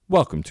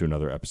Welcome to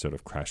another episode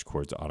of Crash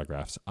Chords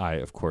Autographs. I,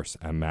 of course,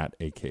 am Matt,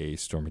 aka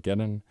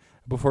Stormageddon.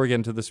 Before we get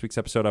into this week's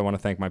episode, I want to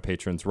thank my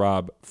patrons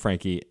Rob,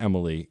 Frankie,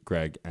 Emily,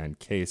 Greg, and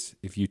Case.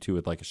 If you two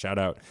would like a shout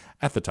out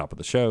at the top of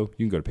the show,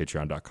 you can go to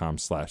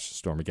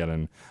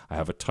patreon.com/Stormageddon. I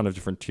have a ton of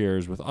different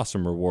tiers with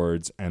awesome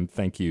rewards and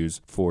thank yous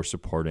for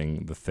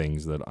supporting the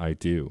things that I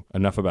do.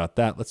 Enough about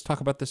that. Let's talk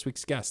about this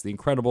week's guest, the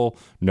incredible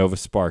Nova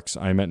Sparks.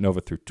 I met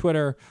Nova through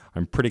Twitter.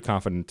 I'm pretty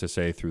confident to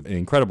say through the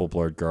incredible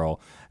Blurred Girl,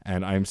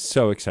 and I'm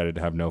so excited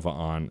to have Nova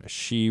on.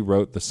 She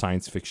wrote the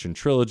science fiction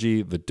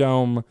trilogy, The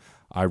Dome.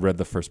 I read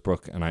the first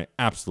book and I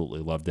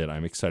absolutely loved it.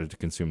 I'm excited to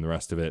consume the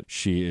rest of it.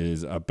 She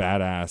is a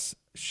badass.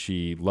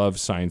 She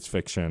loves science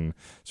fiction.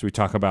 So we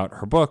talk about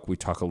her book. We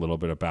talk a little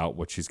bit about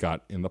what she's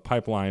got in the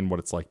pipeline, what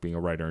it's like being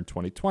a writer in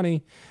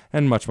 2020,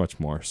 and much,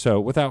 much more. So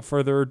without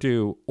further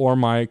ado, or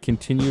my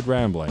continued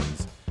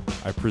ramblings,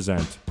 I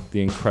present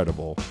the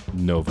incredible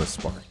Nova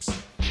Sparks.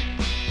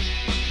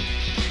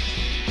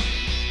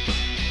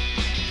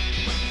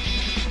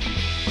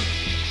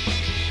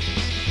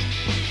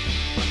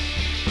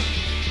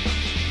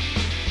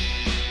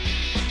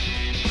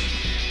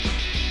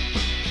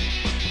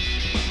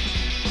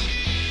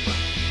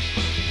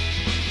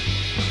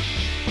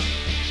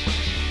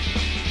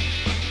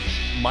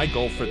 My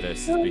goal for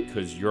this,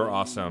 because you're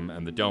awesome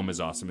and the Dome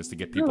is awesome, is to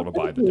get people to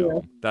buy the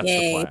Dome. That's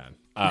the plan.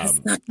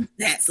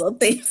 That's so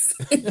thanks.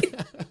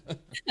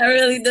 I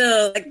really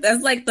do. Like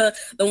that's like the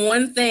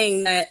one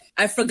thing that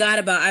I forgot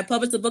about. I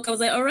published a book. I was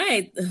like, all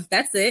right,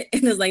 that's it.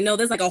 And it's like, no,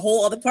 there's like a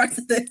whole other part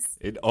to this.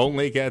 It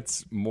only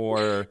gets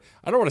more,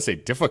 I don't want to say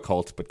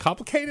difficult, but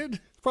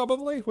complicated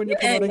probably when you're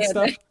promoting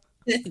stuff.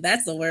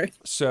 That's the word.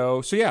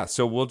 So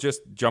we'll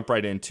just jump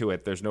right into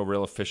it. There's no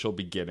real official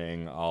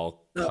beginning.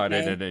 I'll cut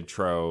it an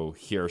intro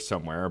here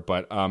somewhere.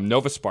 But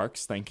Nova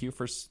Sparks, thank you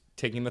for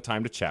taking the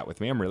time to chat with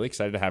me. I'm really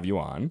excited to have you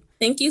on.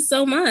 Thank you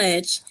so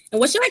much. And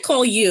what should I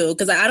call you?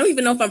 Because I don't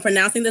even know if I'm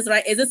pronouncing this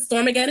right. Is it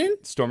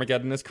Stormageddon?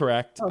 Stormageddon is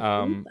correct.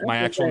 My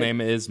actual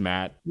name is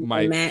Matt.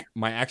 My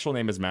actual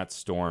name is Matt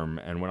Storm.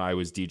 And when I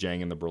was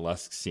DJing in the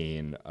burlesque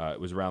scene,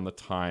 it was around the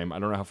time, I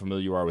don't know how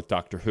familiar you are with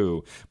Doctor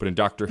Who, but in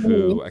Doctor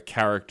Who, a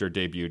character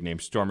debuted named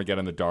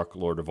Stormageddon, the Dark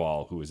Lord of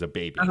All, who was a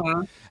baby.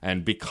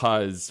 And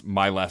because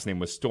my last name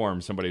was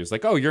Storm, somebody was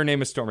like, oh, your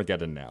name is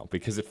Stormageddon now,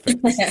 because it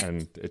fits.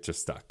 And it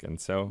just stuck.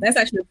 And so that's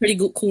actually a pretty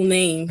cool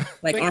name,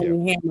 like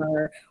Armie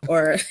Hammer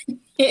or.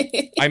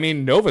 I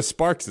mean, Nova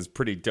Sparks is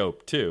pretty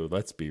dope too.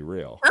 Let's be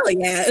real. Oh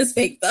yeah, it's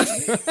fake though.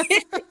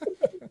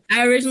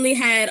 I originally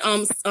had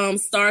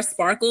Star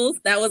Sparkles.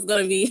 That was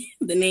going to be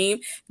the name,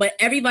 but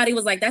everybody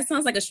was like, "That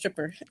sounds like a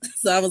stripper."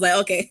 So I was like,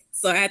 "Okay."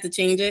 So I had to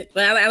change it,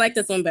 but I like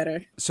this one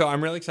better. So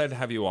I'm really excited to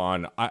have you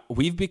on.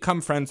 We've become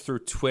friends through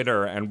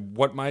Twitter, and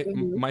what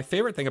my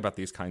favorite thing about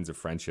these kinds of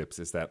friendships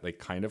is that they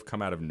kind of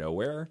come out of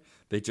nowhere.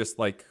 They just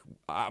like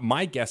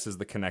my guess is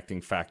the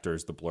connecting factor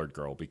is the Blurred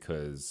Girl,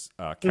 because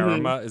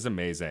Karima is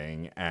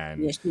amazing,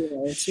 and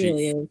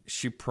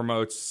she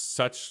promotes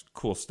such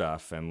cool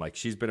stuff, and like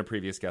she's been a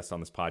previous guest on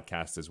this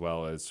podcast as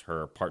well as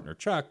her partner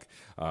Chuck,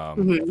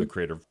 the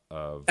creator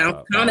of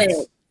Comic.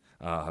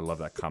 I love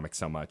that comic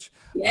so much.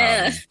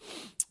 Yeah.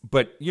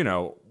 But, you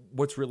know,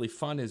 what's really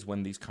fun is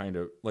when these kind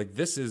of, like,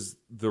 this is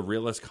the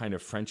realest kind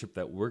of friendship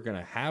that we're going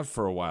to have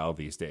for a while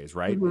these days,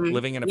 right?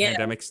 Living in a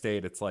pandemic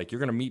state, it's like you're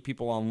going to meet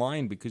people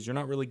online because you're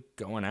not really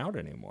going out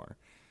anymore.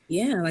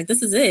 Yeah, like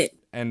this is it.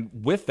 And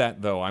with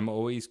that, though, I'm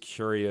always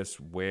curious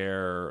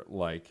where,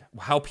 like,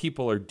 how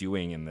people are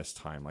doing in this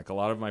time. Like, a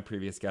lot of my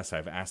previous guests,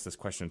 I've asked this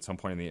question at some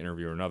point in the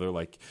interview or another.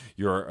 Like,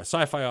 you're a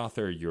sci-fi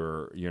author,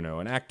 you're, you know,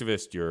 an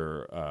activist,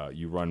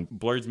 you run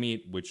Blurred's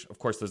Meet, which, of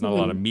course, there's not a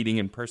lot of meeting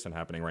in person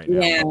happening right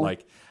now. Yeah. But,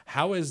 like,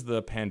 how has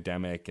the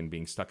pandemic and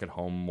being stuck at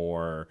home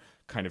more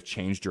kind of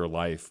changed your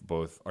life,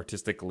 both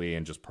artistically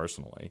and just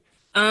personally?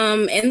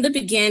 In the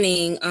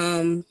beginning,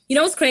 you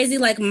know, it's crazy.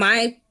 Like,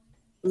 my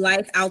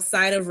life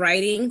outside of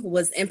writing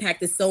was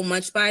impacted so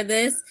much by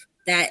this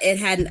that I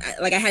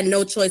had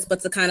no choice but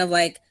to kind of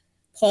like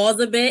pause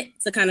a bit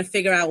to kind of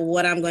figure out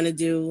what I'm going to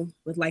do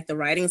with like the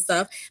writing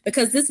stuff,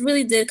 because this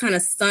really did kind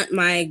of stunt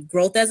my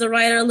growth as a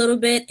writer a little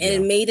bit. And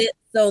it made it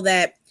so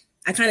that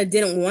I kind of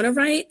didn't want to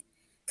write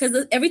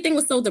because everything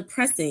was so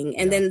depressing.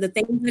 And then the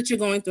things that you're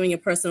going through in your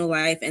personal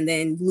life and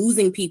then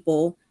losing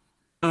people,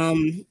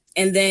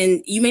 and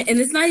then and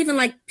it's not even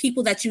like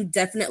people that you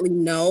definitely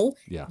know,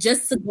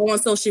 just to go on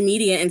social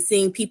media and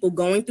seeing people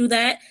going through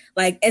that.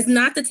 Like, it's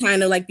not the time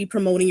to like be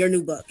promoting your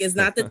new book. It's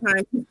not the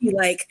time to be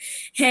like,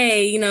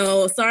 hey, you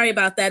know, sorry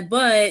about that,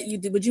 but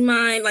would you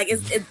mind? Like,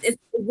 it's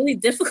really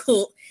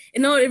difficult.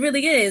 You know, it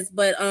really is.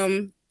 But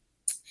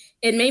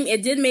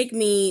it did make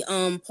me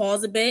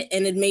pause a bit,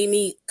 and it made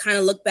me kind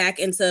of look back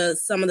into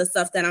some of the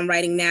stuff that I'm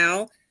writing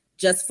now,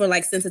 just for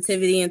like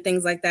sensitivity and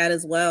things like that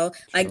as well.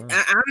 Like,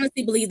 I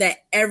honestly believe that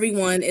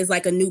everyone is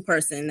like a new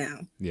person now.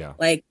 Yeah.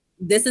 Like,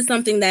 this is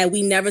something that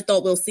we never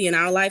thought we'll see in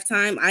our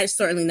lifetime. I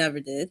certainly never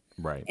did.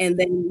 Right. And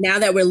then now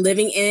that we're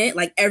living in it,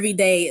 like every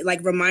day,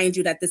 like reminds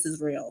you that this is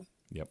real.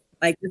 Yep.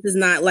 Like, this is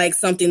not like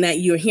something that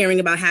you're hearing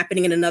about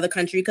happening in another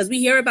country, because we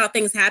hear about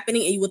things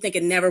happening and you would think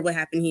it never would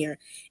happen here.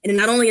 And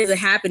not only is it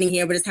happening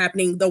here, but it's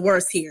happening the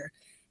worst here.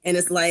 And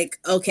it's like,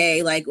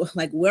 okay, like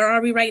where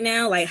are we right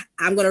now? Like,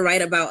 I'm going to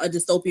write about a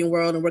dystopian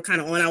world and we're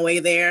kind of on our way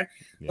there.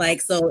 Yeah.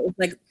 Like, so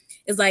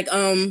it's like,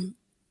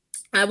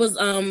 I was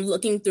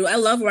looking through. I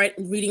love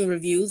reading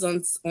reviews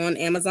on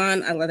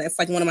Amazon. I love that. It's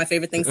like one of my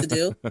favorite things to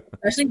do,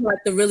 especially like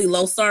the really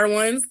low star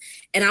ones.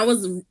 And I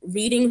was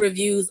reading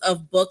reviews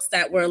of books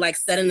that were like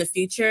set in the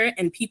future,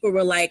 and people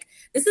were like,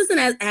 "This isn't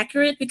as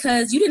accurate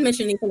because you didn't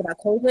mention anything about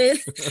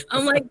COVID."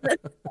 I'm like,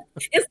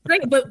 "It's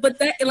great, but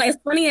that, like, as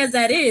funny as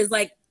that is,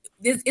 like,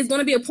 this is going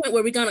to be a point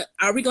where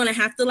are we gonna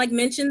have to like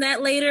mention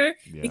that later,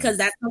 because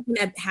that's something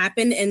that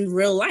happened in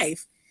real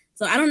life."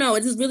 So I don't know.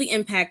 It just really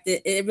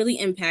impacted. It really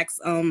impacts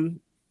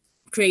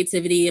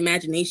creativity,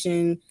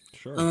 imagination.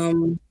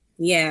 Sure.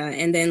 Yeah,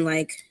 and then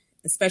like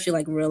especially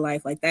like real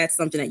life, like that's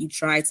something that you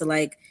try to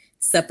like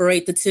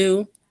separate the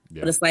two,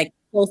 but it's like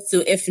close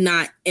to, if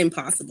not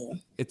impossible.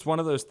 It's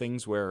one of those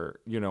things where,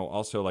 you know,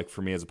 also like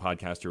for me as a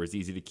podcaster, it's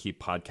easy to keep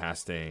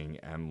podcasting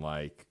and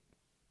like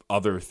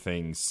other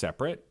things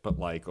separate, but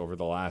like over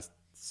the last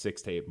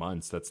 6 to 8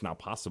 months, that's not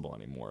possible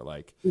anymore.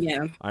 Like,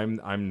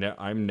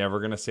 I'm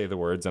never gonna say the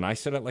words, and I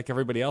said it like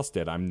everybody else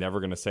did. I'm never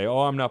gonna say, "Oh,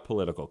 I'm not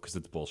political," because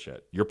it's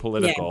bullshit. You're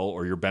political,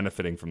 or you're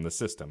benefiting from the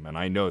system, and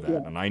I know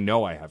that, and I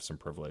know I have some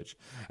privilege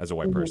as a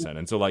white person,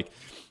 and so like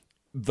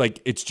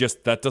it's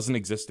just that doesn't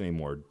exist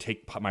anymore.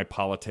 Take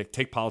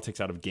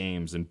politics out of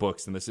games and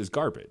books, and this is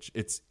garbage.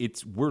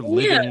 We're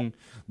living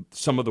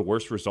some of the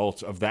worst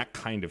results of that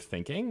kind of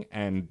thinking,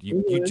 and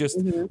you just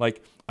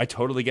like, I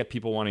totally get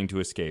people wanting to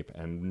escape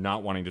and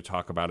not wanting to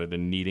talk about it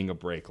and needing a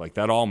break. Like,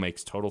 that all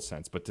makes total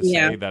sense, but to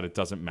say that it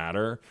doesn't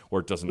matter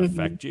or it doesn't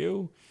affect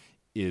you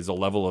is a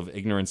level of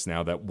ignorance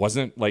now that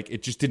wasn't, like,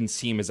 it just didn't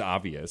seem as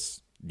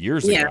obvious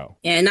years ago.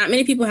 Yeah, and not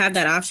many people have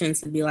that option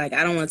to be like,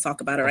 I don't want to talk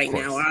about it right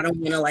now, or I don't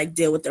want to like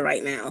deal with it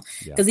right now.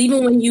 Because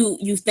even when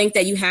you think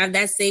that you have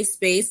that safe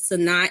space to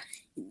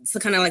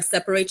kind of like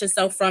separate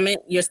yourself from it,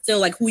 you're still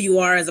like who you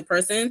are as a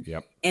person.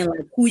 And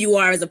like who you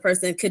are as a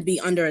person could be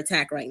under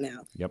attack right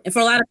now. And for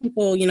a lot of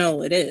people, you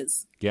know, it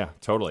is. Yeah,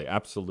 totally.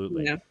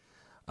 Absolutely.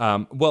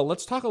 Well,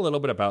 let's talk a little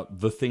bit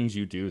about the things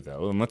you do,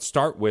 though. And let's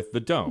start with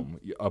The Dome,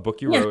 a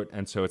book you wrote.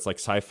 And so it's like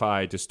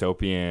sci-fi,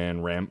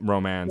 dystopian,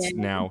 romance.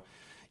 Now,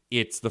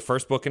 it's the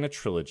first book in a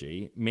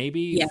trilogy.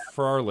 Maybe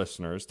for our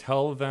listeners,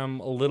 tell them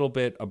a little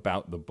bit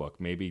about the book.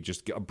 Maybe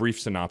just a brief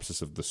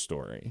synopsis of the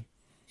story.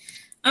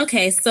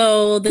 Okay,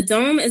 so The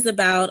Dome is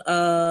about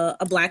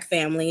a Black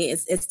family.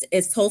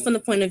 It's told from the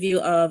point of view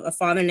of a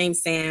father named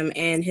Sam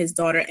and his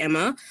daughter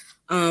Emma.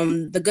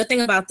 The good thing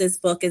about this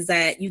book is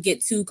that you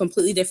get two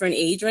completely different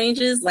age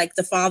ranges. Like,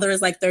 the father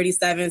is like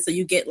 37, so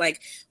you get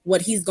like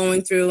what he's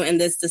going through in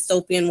this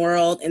dystopian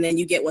world, and then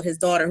you get what his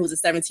daughter, who's a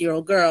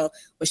 17-year-old girl,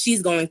 what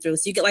she's going through.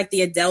 So you get like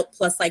the adult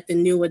plus like the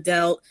new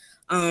adult,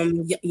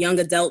 young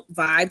adult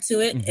vibe to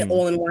it,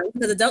 all in one.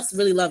 Because adults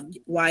really love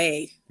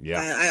YA.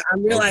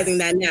 I'm realizing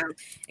that now.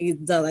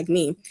 Like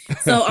me.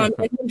 So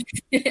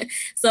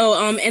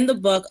in the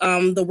book,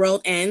 the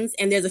world ends,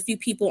 and there's a few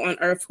people on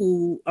Earth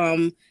who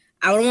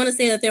I don't want to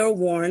say that they were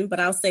warned,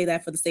 but I'll say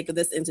that for the sake of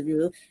this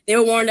interview. They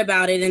were warned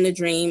about it in a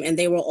dream, and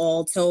they were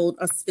all told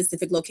a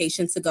specific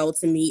location to go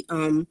to meet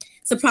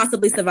to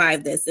possibly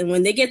survive this. And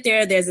when they get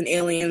there, there's an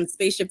alien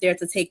spaceship there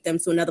to take them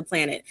to another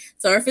planet.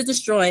 So Earth is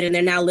destroyed, and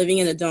they're now living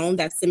in a dome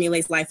that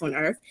simulates life on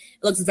Earth.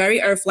 It looks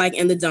very Earth-like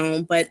in the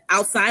dome, but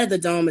outside of the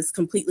dome is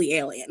completely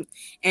alien.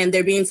 And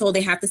they're being told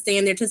they have to stay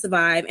in there to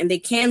survive, and they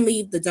can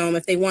leave the dome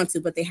if they want to,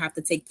 but they have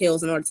to take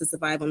pills in order to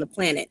survive on the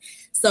planet.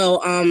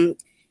 So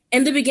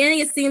in the beginning,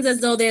 it seems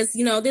as though there's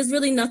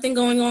really nothing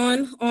going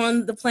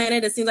on the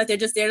planet. It seems like they're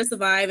just there to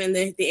survive, and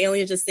the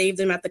aliens just saved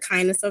them at the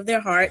kindness of their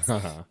hearts.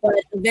 But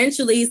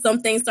eventually,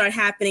 some things start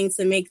happening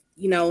to make,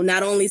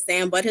 not only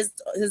Sam, but his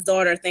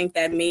daughter think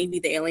that maybe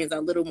the aliens are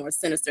a little more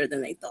sinister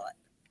than they thought.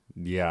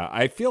 Yeah,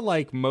 I feel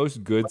like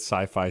most good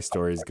sci-fi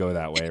stories go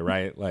that way,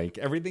 right? Like,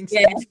 everything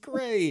seems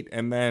great,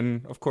 and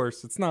then, of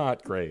course, it's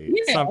not great.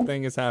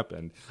 Something has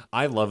happened.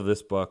 I love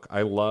this book.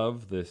 I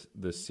love this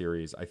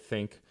series. I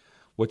think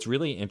what's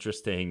really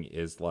interesting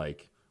is,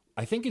 like,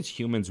 I think as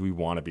humans, we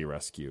want to be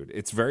rescued.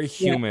 It's very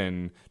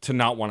human to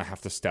not want to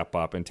have to step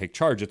up and take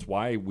charge. It's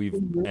why we've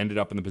ended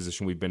up in the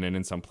position we've been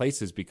in some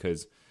places,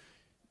 because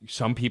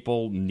some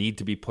people need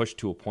to be pushed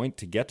to a point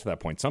to get to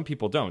that point. Some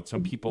people don't.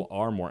 Some people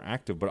are more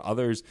active, but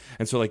others.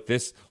 And so, like,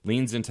 this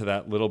leans into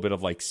that little bit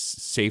of like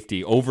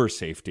safety, over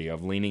safety,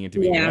 of leaning into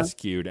being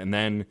rescued. And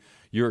then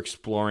you're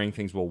exploring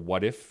things. Well,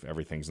 what if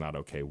everything's not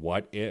okay?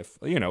 What if,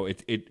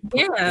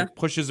 it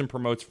pushes and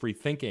promotes free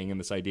thinking and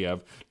this idea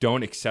of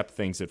don't accept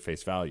things at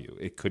face value.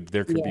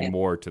 There could be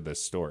more to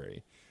this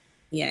story.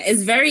 Yeah,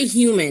 it's very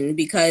human,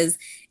 because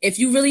if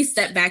you really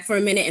step back for a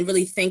minute and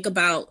really think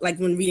about, like,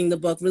 when reading the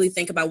book, really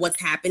think about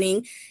what's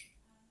happening,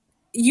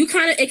 you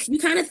kind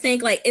of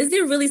think, like, is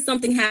there really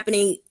something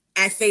happening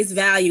at face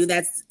value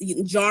that's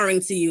jarring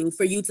to you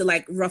for you to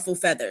like ruffle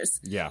feathers.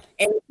 Yeah.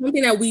 And it's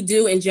something that we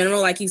do in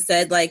general, like you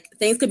said, like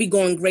things could be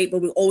going great,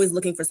 but we're always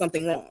looking for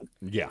something wrong.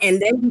 Yeah.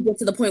 And then you get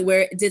to the point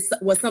where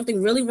was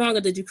something really wrong,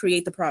 or did you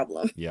create the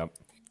problem? Yep.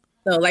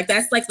 So like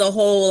that's like the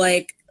whole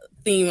like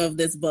theme of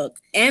this book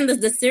and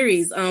the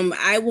series.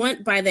 I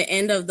want by the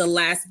end of the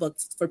last book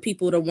for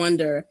people to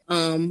wonder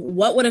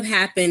what would have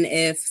happened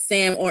if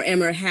Sam or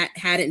Emmer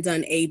hadn't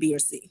done A, B, or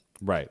C.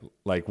 Right.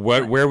 Like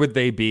where would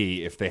they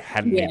be if they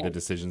hadn't made the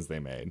decisions they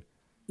made?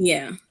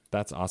 Yeah.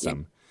 That's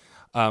awesome.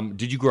 Yeah.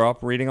 Did you grow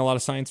up reading a lot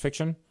of science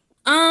fiction?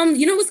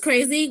 You know what's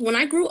crazy? When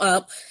I grew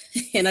up,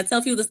 and I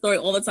tell people the story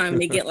all the time,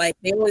 they get like,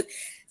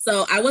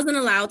 so I wasn't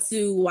allowed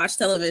to watch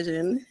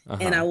television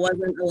and I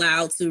wasn't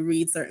allowed to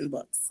read certain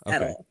books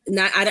at all.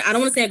 I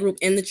don't want to say I grew up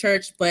in the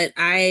church, but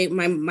my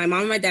mom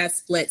and my dad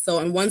split. So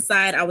on one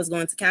side, I was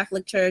going to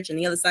Catholic church and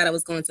the other side, I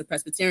was going to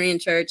Presbyterian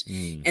church.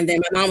 And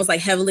then my mom was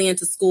like heavily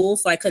into school.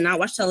 So I could not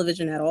watch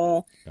television at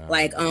all.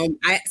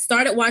 I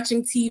started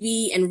watching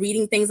TV and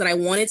reading things that I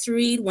wanted to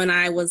read when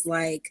I was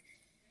like,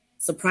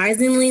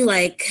 surprisingly,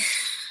 like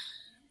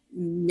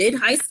mid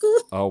high school.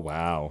 Oh,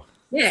 wow.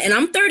 Yeah, and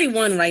I'm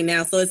 31 right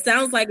now, so it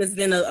sounds like it's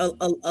been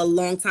a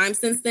long time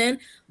since then,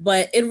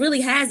 but it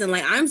really hasn't.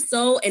 Like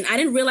and I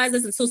didn't realize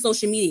this until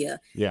social media.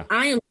 Yeah,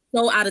 I am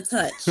so out of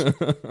touch.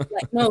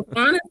 Like, no,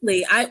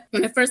 honestly,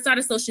 when I first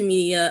started social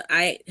media,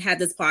 I had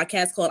this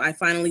podcast called I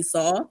Finally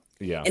Saw.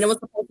 Yeah, and it was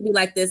supposed to be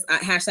like this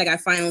hashtag I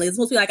Finally. It's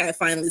supposed to be like I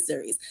Finally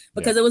series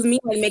because it was me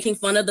like making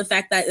fun of the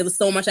fact that it was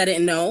so much I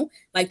didn't know.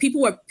 Like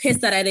people were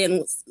pissed that I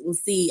didn't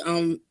see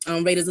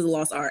Raiders of the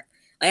Lost Ark.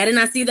 Like, I did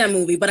not see that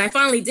movie, but I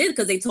finally did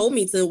because they told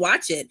me to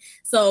watch it.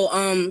 So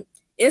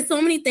there's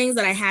so many things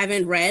that I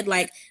haven't read.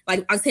 Like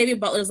Octavia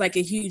Butler is like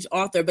a huge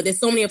author, but there's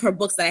so many of her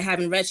books that I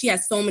haven't read. She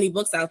has so many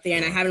books out there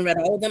and I haven't read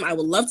all of them. I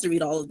would love to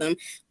read all of them,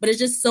 but it's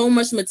just so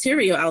much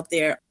material out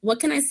there. What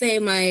can I say?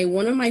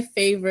 One of my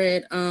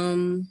favorite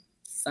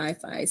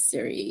sci-fi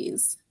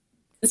series.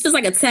 This is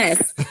like a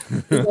test.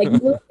 It's like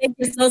you think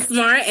you're so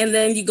smart, and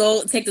then you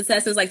go take the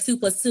test. And it's like 2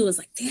 + 2. It's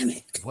like, damn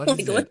it! What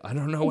is it? I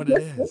don't know what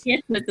it is.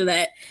 To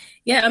that,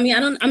 yeah. I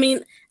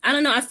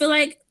don't know. I feel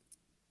like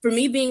for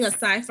me being a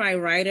sci-fi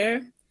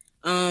writer,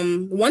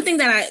 one thing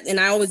that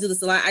I always do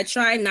this a lot. I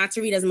try not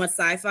to read as much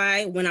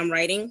sci-fi when I'm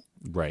writing,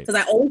 right?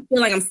 Because I always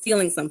feel like I'm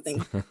stealing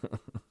something.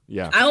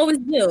 Yeah, I always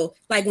do.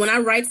 Like when I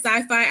write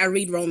sci-fi, I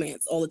read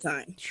romance all the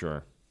time.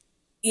 Sure.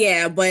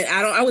 Yeah, but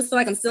I always feel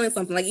like I'm stealing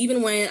something. Like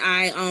even when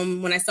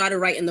I started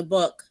writing the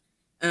book,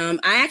 I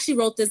actually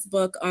wrote this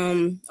book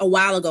a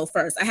while ago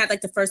first. I had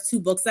like the first 2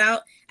 books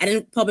out. I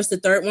didn't publish the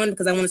third one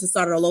because I wanted to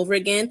start it all over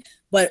again.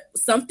 But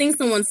something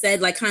someone said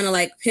like kind of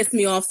like pissed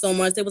me off so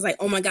much. It was like,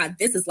 oh my God,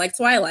 this is like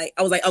Twilight.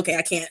 I was like, okay,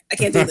 I can't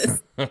do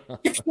this.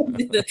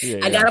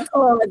 I gotta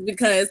pause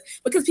because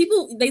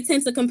people, they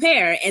tend to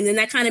compare. And then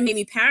that kind of made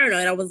me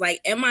paranoid. I was like,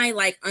 am I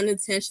like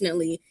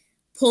unintentionally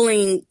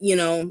pulling,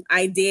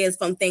 ideas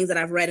from things that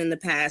I've read in the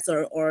past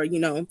or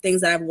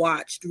things that I've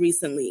watched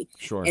recently,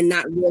 sure, and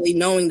not really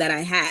knowing that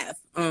I have.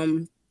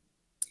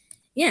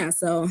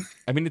 So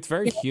I mean, it's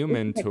very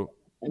human to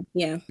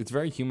it's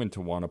very human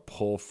to want to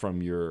pull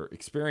from your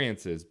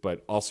experiences,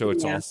 but also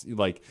it's also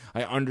like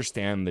I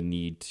understand the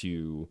need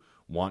to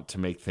want to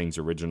make things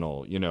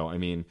original. I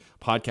mean,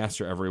 podcasts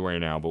are everywhere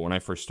now, but when I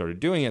first started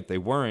doing it, they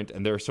weren't.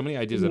 And there are so many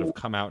ideas that have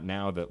come out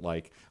now that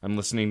like I'm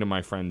listening to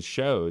my friends'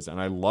 shows and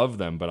I love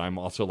them, but I'm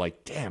also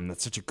like, damn,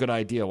 that's such a good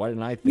idea. Why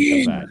didn't I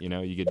think of that?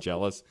 You get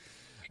jealous.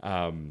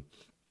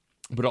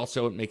 But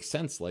also it makes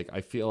sense. Like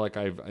I feel like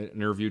I've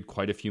interviewed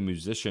quite a few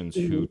musicians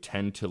who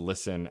tend to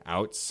listen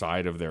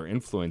outside of their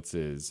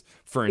influences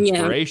for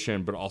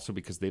inspiration, but also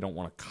because they don't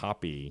want to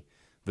copy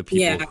the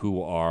people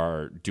who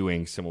are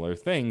doing similar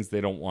things.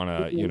 They don't want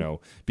to,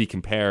 be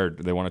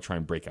compared. They want to try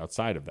and break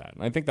outside of that.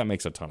 And I think that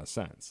makes a ton of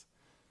sense.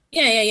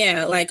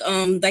 Yeah. Like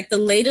the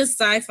latest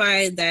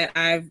sci-fi that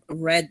I've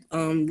read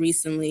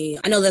recently,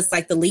 I know that's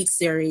like the Leap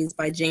series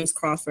by James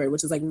Crawford,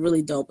 which is like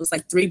really dope. It's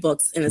like 3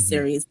 books in a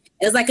series.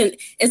 It's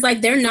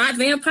like they're not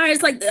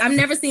vampires. Like I've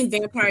never seen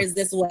vampires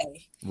this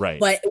way. Right.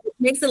 But it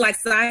makes it like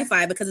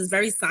sci-fi because it's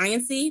very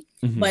sciencey,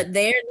 but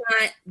they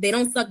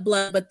don't suck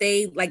blood, but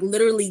they like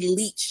literally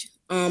leech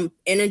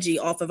energy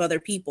off of other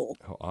people.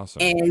 Oh,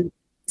 awesome. And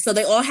so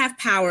they all have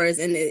powers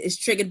and it's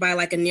triggered by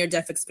like a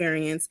near-death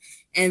experience.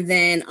 And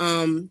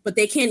then, but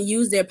they can't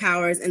use their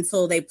powers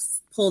until they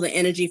pull the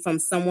energy from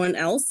someone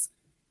else.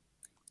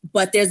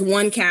 But there's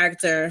one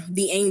character,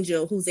 the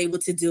Angel, who's able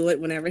to do it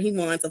whenever he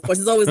wants. Of course,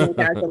 there's always one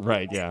character.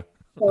 Right, yeah.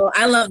 So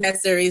I love that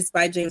series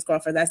by James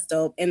Crawford. That's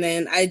dope. And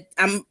then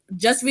I'm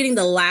just reading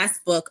the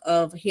last book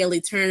of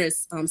Haley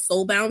Turner's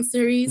Soulbound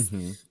series,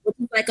 which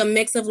is like a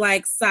mix of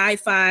like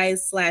sci-fi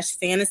 /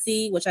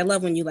 fantasy, which I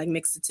love when you like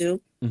mix the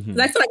two. Because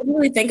I feel like if you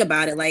really think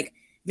about it, like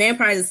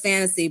vampires is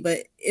fantasy,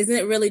 but isn't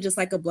it really just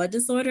like a blood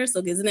disorder?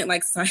 So isn't it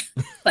like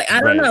like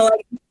I don't know,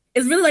 like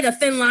it's really like a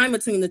thin line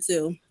between the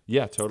two.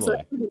 Yeah, totally. So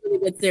it's a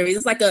really good series.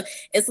 It's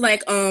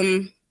like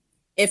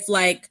if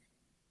like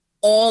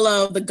all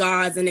of the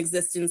gods in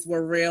existence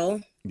were real.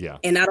 Yeah.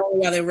 And not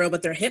only are they real,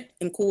 but they're hip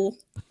and cool.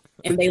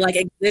 and they like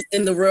exist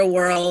in the real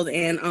world,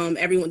 and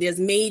everyone, there's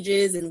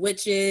mages and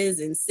witches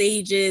and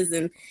sages,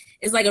 and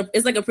it's like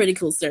a pretty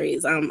cool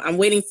series. I'm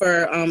waiting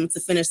for to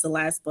finish the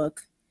last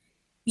book.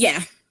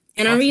 Yeah.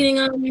 And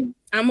awesome.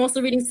 I'm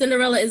also reading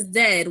Cinderella is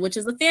Dead, which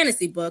is a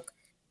fantasy book,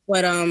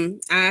 but I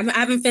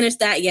haven't finished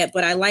that yet,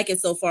 but I like it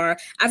so far.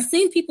 I've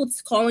seen people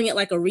calling it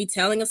like a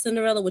retelling of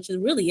Cinderella, which it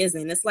really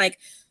isn't. It's like,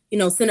 you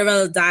know,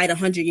 Cinderella died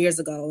 100 years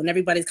ago, and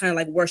everybody's kind of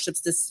like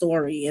worships this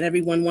story, and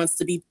everyone wants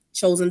to be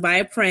chosen by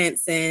a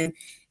prince. And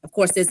of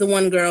course, there's the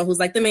one girl who's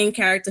like the main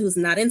character who's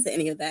not into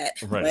any of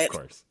that. Right, but, of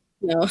course.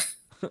 You know,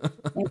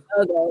 that's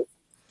how it goes.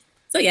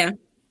 So yeah.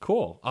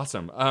 Cool.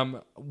 Awesome.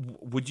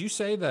 Would you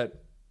say that,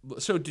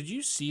 so did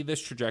you see this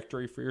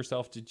trajectory for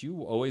yourself? Did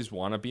you always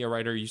want to be a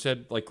writer? You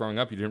said like growing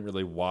up, you didn't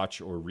really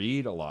watch or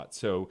read a lot.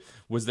 So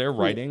was there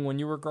writing when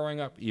you were growing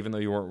up, even though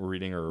you weren't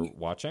reading or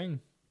watching?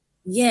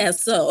 Yeah.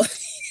 So,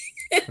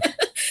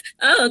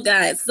 oh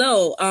God.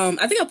 So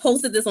I think I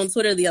posted this on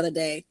Twitter the other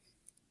day,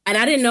 and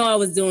I didn't know I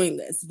was doing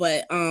this,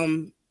 but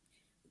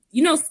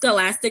you know,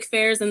 Scholastic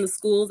fairs in the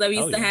schools that we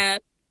used to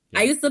have. Yeah.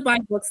 I used to buy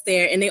books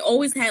there, and they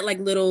always had like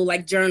little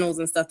like journals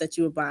and stuff that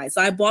you would buy. So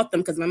I bought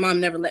them because my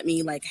mom never let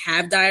me like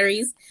have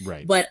diaries.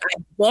 Right. But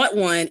I bought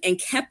one and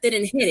kept it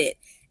and hid it.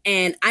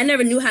 And I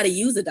never knew how to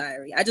use a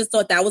diary. I just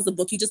thought that was the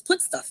book you just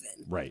put stuff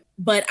in. Right.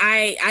 But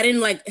I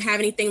didn't like have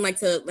anything like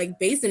to like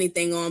base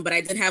anything on, but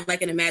I did have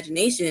like an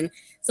imagination.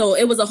 So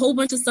it was a whole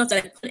bunch of stuff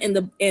that I put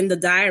in the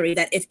diary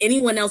that if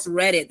anyone else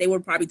read it, they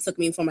would probably took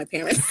me from my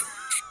parents.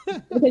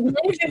 Because none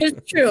of it is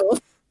true.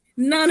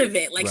 None of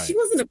it. Like right. She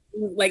wasn't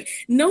like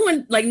no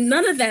one, like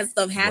none of that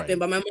stuff happened.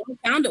 Right. But my mom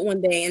found it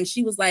one day, and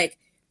she was like,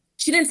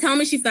 she didn't tell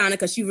me she found it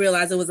because she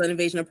realized it was an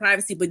invasion of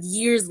privacy. But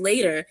years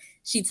later,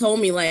 she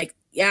told me like,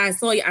 yeah,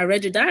 I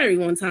read your diary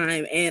one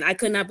time, and I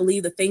could not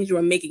believe the things you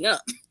were making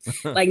up.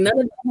 Like none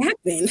of that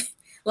happened.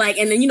 Like,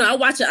 and then, you know, I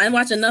watch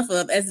enough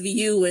of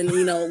SVU and,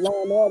 you know,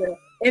 Law and Order.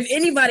 If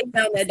anybody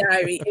found that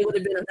diary, it would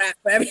have been a wrap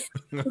for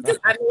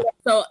everyone.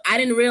 So I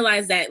didn't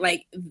realize that,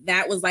 like,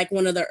 that was like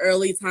one of the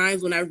early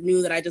times when I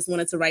knew that I just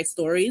wanted to write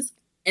stories.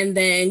 And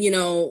then, you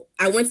know,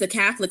 I went to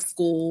Catholic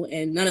school,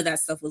 and none of that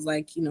stuff was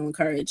like, you know,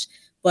 encouraged.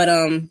 But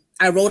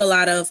I wrote a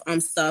lot of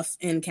stuff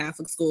in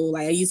Catholic school.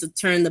 Like I used to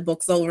turn the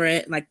books over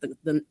it, like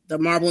the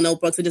marble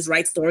notebooks, and just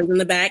write stories in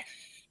the back.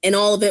 And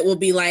all of it will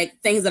be like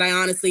things that I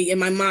honestly, in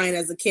my mind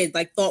as a kid,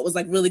 like thought was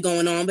like really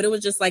going on, but it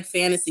was just like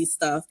fantasy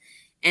stuff.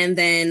 And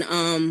then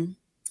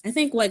I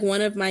think like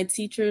one of my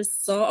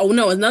teachers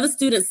another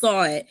student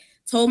saw it,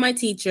 told my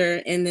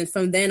teacher. And then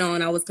from then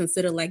on, I was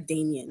considered like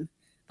Damien,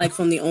 like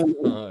from the Omen.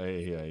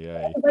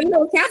 But, you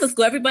know, Catholic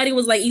school, everybody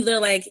was like either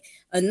like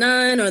a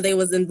nun or they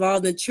was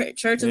involved in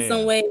church in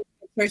some way,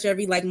 church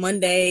every like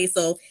Monday.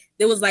 So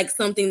there was like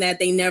something that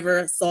they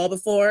never saw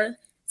before.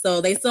 So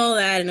they saw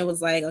that, and it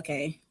was like,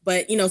 okay.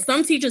 But, you know,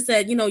 some teachers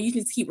said, you know, you can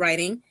just keep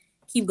writing,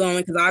 keep going,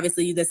 because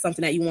obviously there's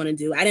something that you want to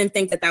do. I didn't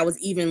think that was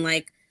even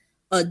like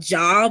a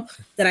job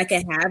that I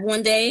could have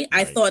one day.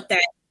 Right. I thought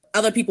that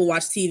other people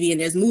watch TV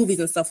and there's movies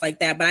and stuff like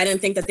that, but I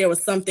didn't think that there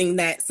was something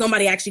that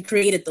somebody actually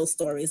created those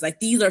stories. Like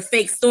these are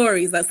fake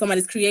stories that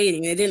somebody's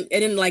creating. It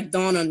didn't like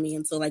dawn on me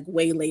until like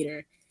way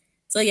later.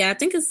 So yeah, I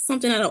think it's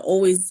something that I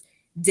always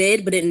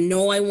did, but didn't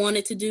know I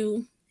wanted to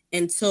do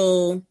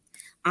until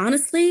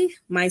honestly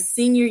my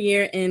senior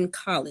year in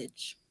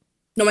college.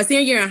 No, my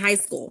senior year in high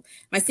school.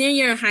 My senior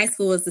year in high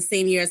school was the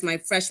same year as my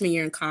freshman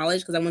year in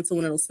college because I went to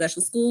one of those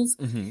special schools.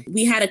 Mm-hmm.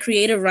 We had a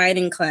creative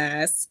writing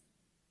class,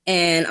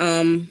 and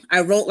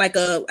I wrote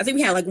I think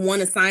we had like one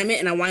assignment,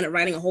 and I wound up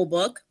writing a whole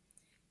book.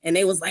 And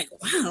they was like,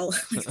 wow,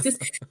 don't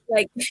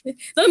get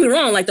me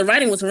wrong, like the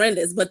writing was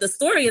horrendous, but the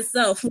story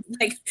itself,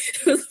 like,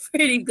 it was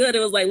pretty good. It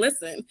was like,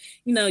 listen,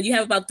 you know, you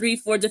have about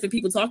 3-4 different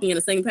people talking in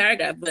the same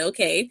paragraph, but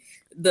okay,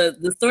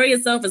 the story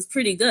itself is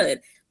pretty good.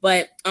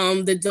 But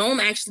the Dome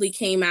actually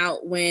came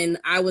out when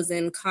I was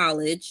in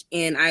college,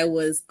 and I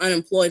was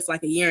unemployed for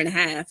like a year and a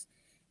half.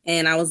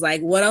 And I was like,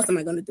 what else am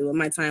I going to do with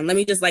my time? Let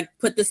me just like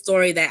put the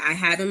story that I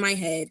have in my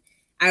head.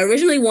 I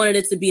originally wanted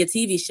it to be a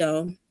TV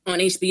show on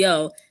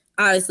HBO.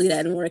 Obviously,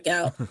 that didn't work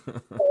out. So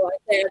I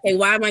said, okay,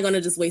 why am I going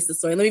to just waste the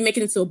story? Let me make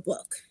it into a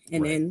book.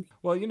 And then...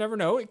 Well, you never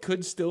know. It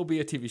could still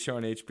be a TV show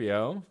on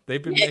HBO.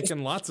 They've been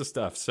making lots of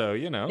stuff, so,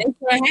 you know.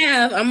 I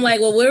have. I'm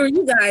like, well, where were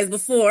you guys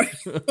before?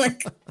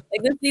 like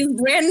this seems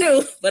brand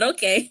new, but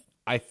okay.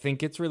 I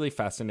think it's really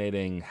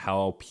fascinating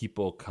how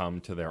people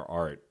come to their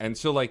art. And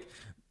so, like,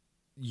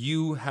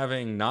 you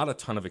having not a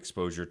ton of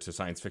exposure to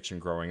science fiction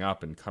growing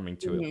up and coming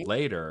to it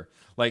later,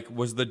 like,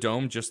 was the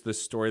Dome just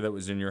this story that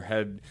was in your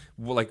head?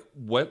 Like,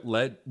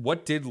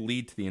 what did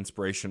lead to the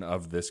inspiration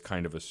of this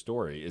kind of a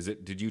story?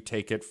 Did you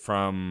take it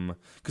from,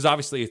 because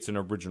obviously it's an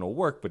original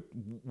work, but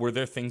were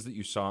there things that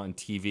you saw in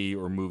TV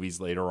or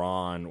movies later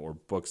on or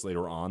books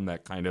later on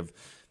that kind of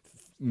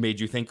made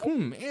you think,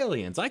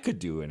 aliens, I could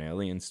do an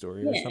alien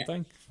story or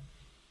something?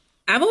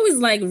 I've always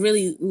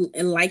really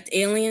liked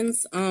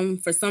aliens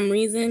for some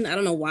reason. I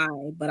don't know why,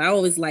 but I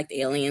always liked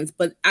aliens.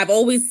 But I've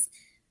always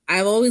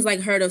I've always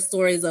like heard of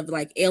stories of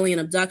like alien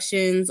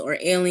abductions or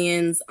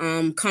aliens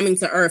coming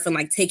to Earth and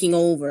like taking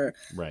over.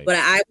 Right. But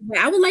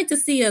I would like to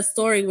see a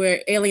story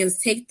where aliens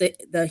take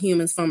the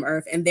humans from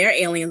Earth and they're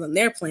aliens on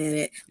their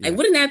planet. Like,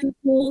 wouldn't that be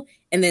cool?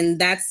 And then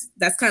that's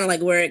kind of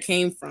like where it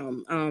came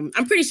from.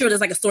 I'm pretty sure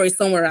there's like a story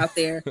somewhere out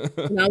there.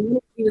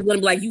 He's gonna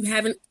be like, you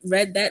haven't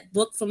read that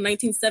book from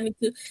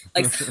 1972?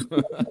 Like,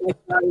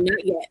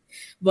 not yet.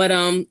 But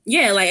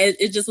yeah, like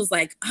it just was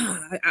like,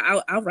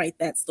 I'll write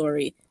that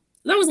story.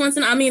 That was once,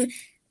 I mean,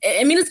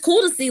 it's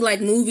cool to see like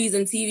movies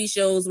and TV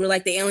shows where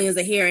like the aliens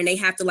are here and they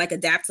have to like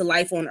adapt to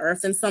life on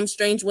Earth in some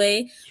strange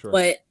way. Sure.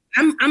 But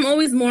I'm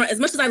always more, as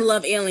much as I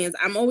love aliens,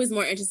 I'm always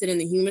more interested in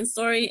the human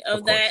story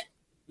of that.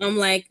 I'm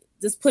like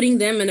just putting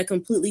them in a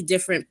completely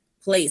different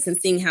place and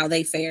seeing how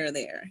they fare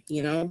there,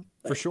 you know?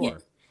 But, for sure. Yeah.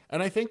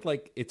 And I think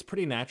like it's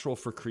pretty natural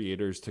for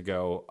creators to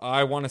go,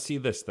 I want to see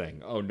this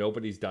thing. Oh,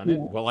 nobody's done it.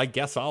 Well, I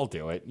guess I'll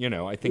do it. You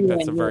know, I think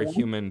that's a very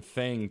human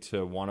thing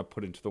to want to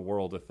put into the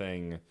world a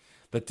thing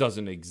that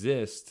doesn't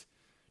exist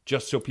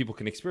just so people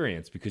can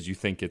experience because you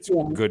think it's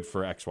good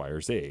for X, Y,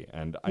 or Z.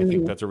 And I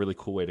think that's a really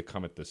cool way to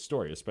come at this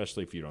story,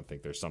 especially if you don't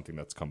think there's something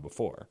that's come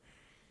before.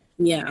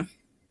 Yeah.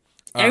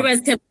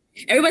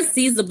 Everybody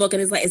sees the book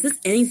and is like, is this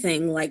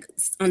anything like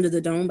Under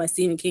the Dome by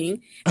Stephen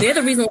King? They're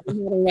the reason why I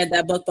haven't read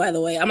that book, by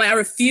the way. I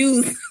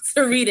refuse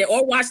to read it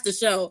or watch the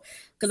show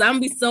because I'm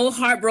going to be so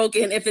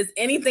heartbroken if it's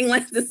anything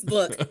like this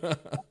book.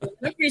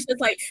 I'm pretty sure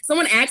it's like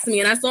someone asked me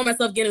and I saw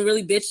myself getting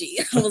really bitchy.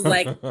 I was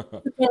like,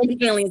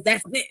 aliens,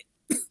 that's it.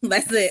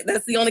 That's it.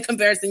 That's the only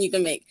comparison you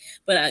can make.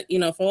 But, you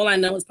know, for all I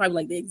know, it's probably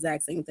like the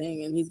exact same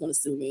thing and he's going to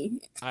sue me.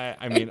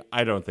 I mean,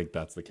 I don't think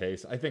that's the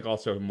case. I think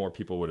also more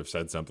people would have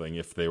said something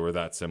if they were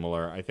that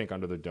similar. I think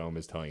Under the Dome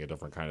is telling a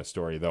different kind of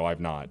story, though I've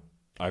not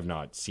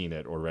seen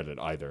it or read it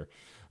either.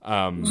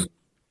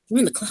 You're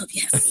in the club,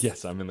 yes.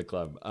 Yes, I'm in the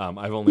club.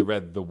 I've only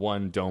read the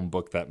one Dome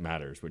book that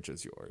matters, which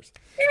is yours.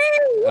 Hey,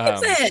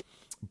 what's it?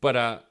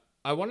 But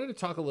I wanted to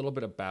talk a little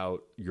bit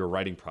about your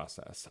writing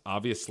process.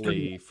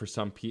 Obviously, for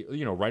some people,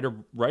 you know,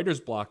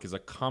 writer's block is a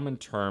common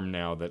term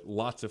now that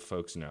lots of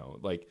folks know.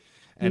 Like,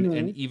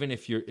 and even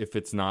if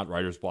it's not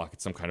writer's block,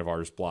 it's some kind of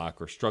artist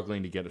block or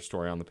struggling to get a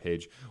story on the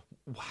page.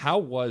 How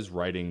was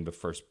writing the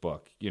first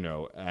book, you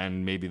know,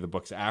 and maybe the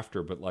books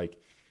after? But like,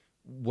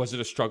 was it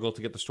a struggle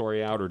to get the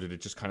story out, or did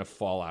it just kind of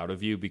fall out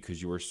of you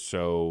because you were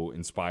so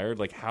inspired?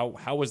 Like,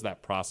 how was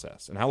that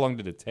process, and how long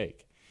did it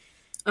take?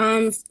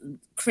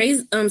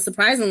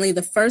 Surprisingly,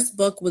 the first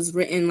book was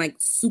written like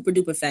super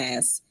duper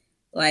fast.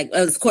 Like,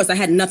 of course, I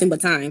had nothing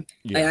but time.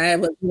 Yeah. Like, I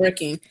was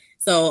working,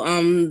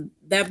 so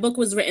that book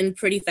was written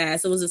pretty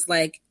fast. It was just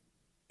like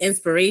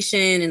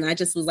inspiration, and I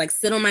just was like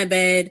sit on my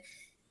bed,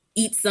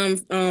 eat some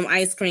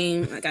ice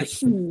cream. I got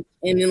huge,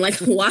 and then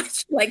like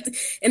watch like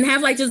and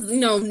have like just, you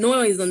know,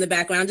 noise on the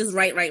background. Just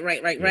write.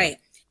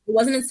 It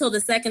wasn't until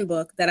the second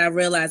book that I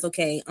realized,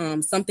 okay,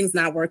 something's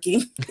not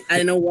working. I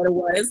didn't know what it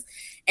was.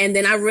 And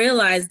then I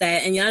realized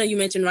that, and you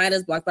mentioned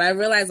writer's block, but I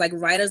realized like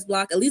writer's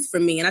block, at least for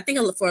me, and I think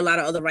for a lot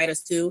of other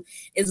writers too,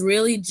 is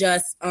really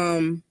just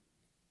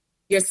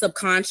your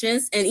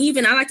subconscious. And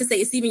even, I like to say,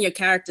 it's even your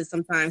character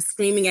sometimes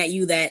screaming at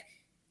you that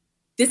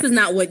this is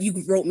not what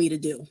you wrote me to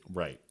do.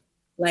 Right.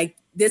 Like,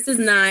 this is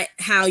not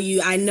how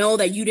I know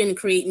that you didn't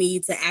create me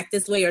to act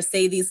this way or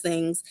say these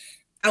things.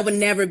 I would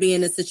never be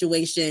in this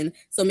situation.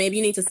 So maybe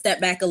you need to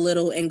step back a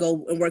little and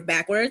go and work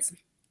backwards,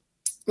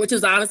 which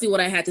is obviously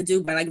what I had to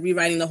do by like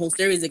rewriting the whole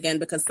series again,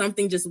 because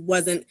something just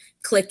wasn't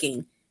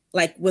clicking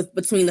like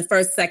between the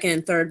first, second,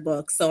 and third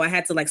book. So I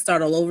had to like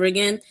start all over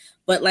again.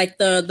 But like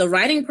the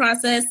writing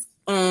process,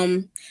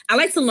 I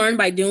like to learn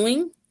by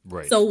doing.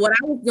 Right. So what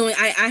I was doing,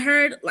 I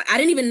heard, I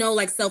didn't even know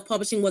like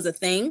self-publishing was a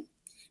thing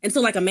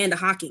until like Amanda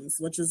Hawkins,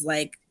 which was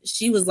like,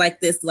 she was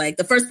like this, like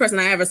the first person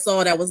I ever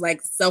saw that was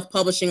like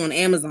self-publishing on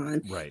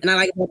Amazon. Right. And I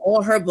like read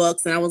all her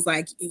books and I was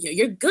like,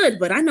 you're good,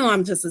 but I know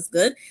I'm just as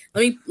good.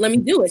 Let me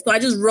do it. So I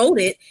just wrote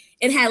it.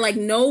 It had like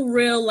no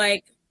real,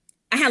 like,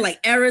 I had like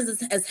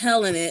errors as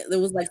hell in it. There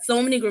was like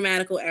so many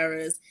grammatical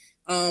errors.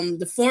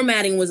 The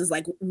formatting was just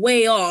like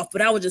way off,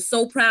 but I was just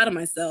so proud of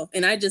myself.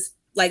 And I just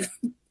like,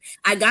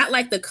 I got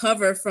like the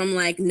cover from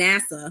like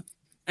NASA.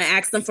 I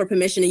asked them for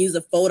permission to use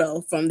a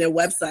photo from their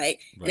website,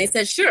 and they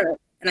said, sure.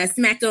 And I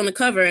smacked it on the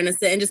cover and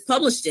just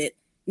published it.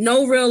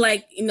 No real,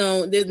 like, you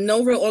know, there's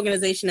no real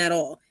organization at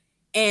all.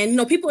 And, you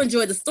know, people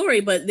enjoyed the story,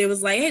 but there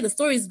was like, hey, the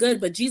story's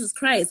good, but Jesus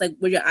Christ, like,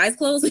 were your eyes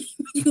closed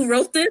when you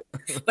wrote this?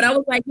 But I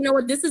was like, you know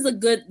what,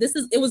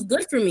 it was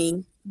good for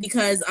me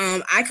because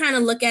I kind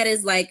of look at it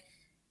as like,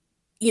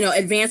 you know,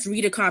 advanced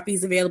reader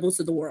copies available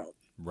to the world.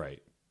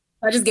 Right.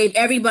 I just gave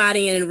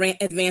everybody an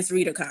advanced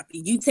reader copy.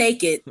 You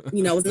take it,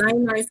 you know, it's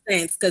 99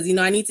 cents because, you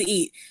know, I need to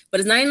eat, but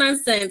it's 99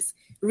 cents.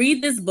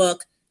 Read this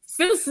book.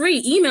 Feel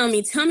free. Email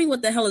me. Tell me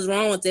what the hell is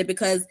wrong with it,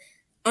 because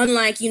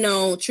unlike, you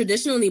know,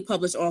 traditionally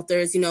published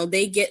authors, you know,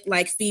 they get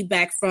like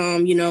feedback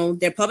from, you know,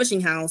 their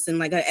publishing house and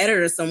like an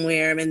editor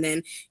somewhere. And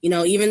then, you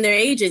know, even their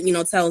agent, you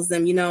know, tells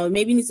them, you know,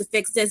 maybe you need to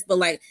fix this. But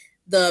like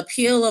the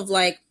appeal of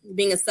like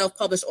being a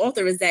self-published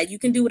author is that you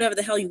can do whatever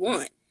the hell you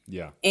want.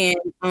 Yeah.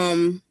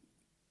 And,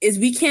 is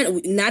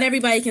not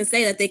everybody can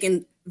say that they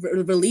can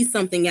release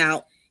something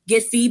out,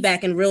 get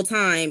feedback in real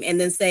time, and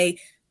then say,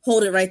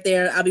 hold it right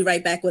there, I'll be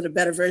right back with a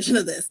better version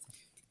of this.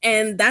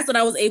 And that's what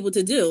I was able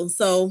to do.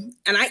 So,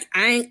 and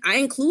I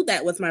include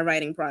that with my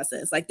writing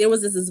process. Like there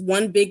was this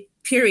one big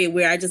period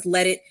where I just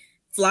let it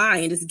fly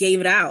and just gave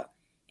it out.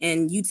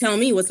 And you tell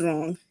me what's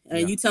wrong,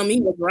 and you tell me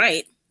what's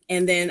right,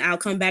 and then I'll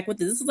come back with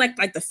this. This is like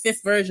the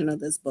fifth version of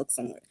this book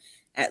somewhere.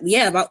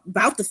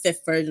 About the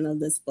fifth version of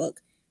this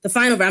book. The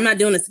final, I'm not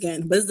doing this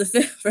again, but it's the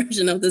fifth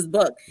version of this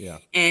book. Yeah.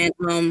 And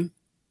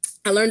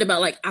I learned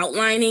about like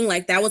outlining.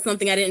 Like that was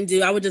something I didn't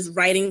do. I was just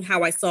writing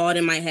how I saw it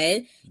in my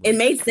head. Right. It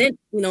made sense,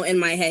 in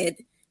my head,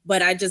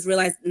 but I just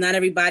realized not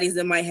everybody's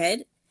in my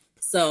head.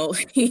 So,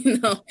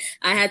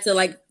 I had to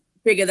like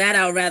figure that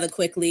out rather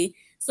quickly.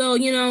 So,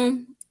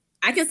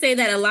 I can say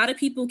that a lot of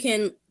people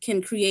can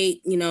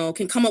create,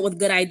 can come up with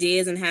good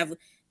ideas and have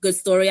good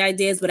story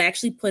ideas, but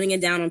actually putting it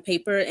down on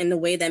paper in the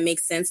way that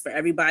makes sense for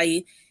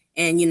everybody,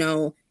 and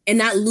and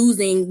not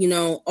losing,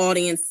 your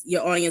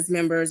audience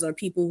members or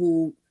people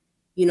who,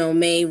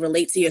 may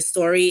relate to your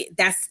story.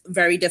 That's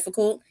very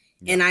difficult.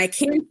 Yeah. And I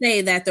can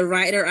say that the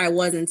writer I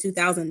was in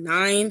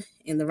 2009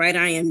 and the writer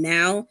I am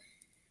now,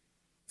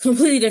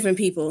 completely different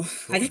people.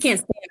 Sure. Like I can't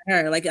stand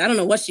her. Like I don't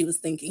know what she was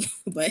thinking,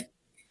 but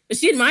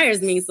she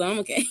admires me, so I'm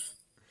okay.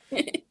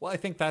 Well, I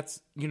think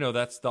that's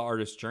the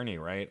artist's journey,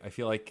 right? I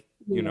feel like,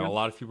 a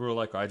lot of people are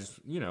like, I just,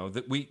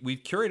 that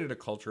we've curated a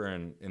culture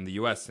in the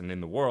US and in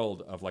the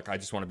world of like, I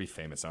just want to be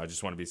famous. I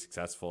just want to be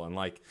successful. And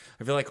like,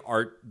 I feel like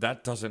art,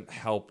 that doesn't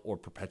help or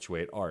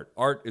perpetuate art.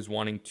 Art is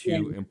wanting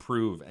to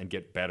improve and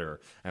get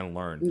better and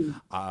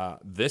learn.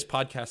 This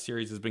podcast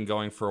series has been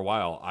going for a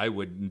while. I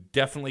would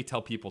definitely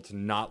tell people to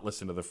not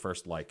listen to the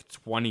first like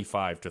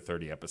 25 to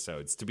 30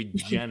 episodes, to be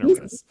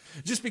generous,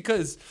 just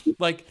because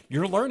like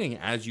you're learning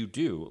as you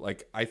do.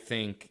 Like, I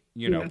think,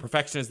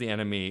 perfection is the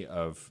enemy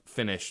of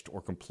finished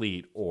or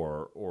complete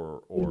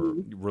or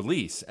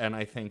release. And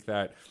I think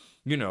that,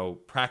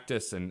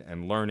 practice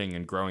and learning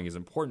and growing is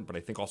important, but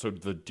I think also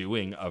the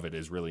doing of it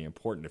is really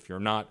important. If you're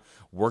not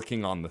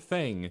working on the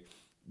thing,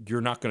 you're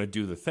not going to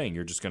do the thing.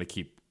 You're just going to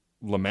keep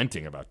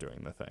lamenting about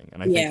doing the thing.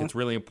 And I think it's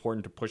really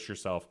important to push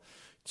yourself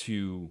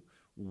to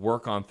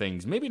work on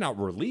things, maybe not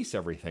release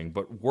everything,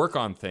 but work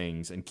on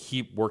things and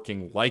keep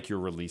working like you're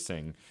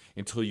releasing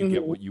until you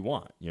get what you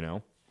want,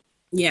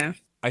 Yeah.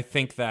 I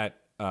think that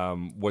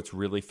what's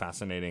really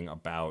fascinating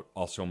about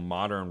also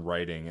modern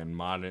writing and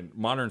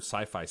modern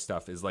sci-fi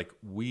stuff is like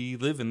we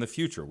live in the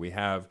future. We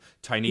have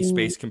tiny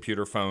space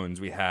computer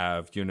phones. We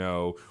have,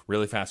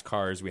 really fast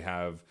cars. We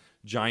have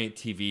giant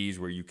TVs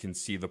where you can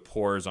see the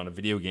pores on a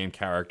video game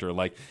character.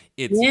 Like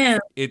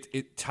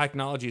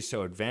technology is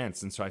so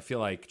advanced. And so I feel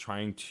like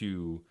trying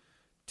to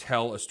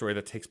tell a story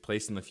that takes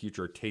place in the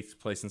future, takes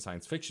place in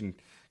science fiction,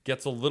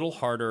 gets a little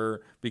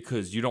harder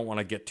because you don't want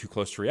to get too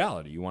close to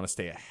reality. You want to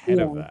stay ahead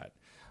of that.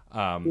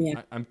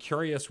 I'm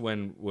curious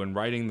when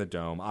writing The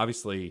Dome,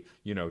 obviously,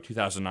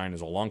 2009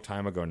 is a long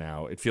time ago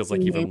now. It feels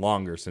like even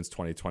longer since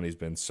 2020 has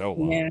been so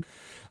long.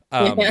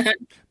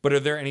 But are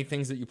there any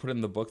things that you put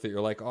in the book that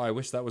you're like, oh, I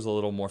wish that was a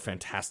little more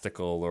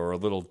fantastical or a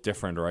little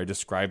different, or I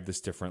described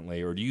this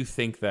differently? Or do you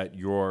think that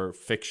your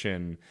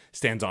fiction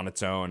stands on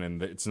its own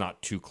and that it's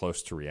not too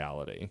close to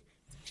reality?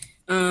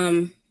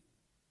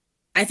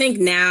 I think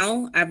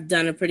now I've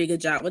done a pretty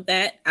good job with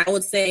that. I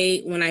would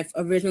say when I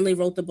originally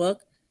wrote the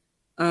book,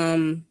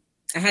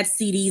 I had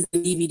CDs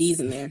and DVDs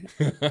in there.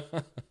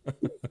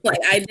 Like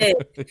I did.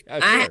 Yeah,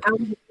 sure. I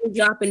was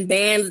dropping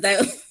bands that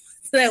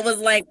was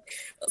like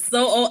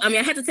so old. I mean,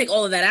 I had to take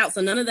all of that out.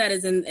 So none of that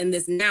is in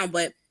this now,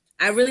 but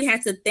I really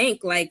had to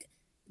think like,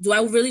 do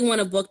I really want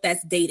a book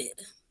that's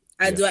dated?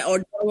 Do I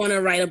want to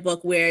write a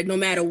book where no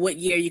matter what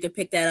year you can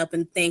pick that up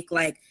and think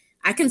like,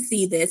 I can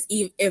see this,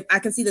 if I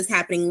can see this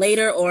happening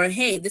later, or,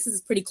 hey, this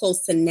is pretty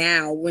close to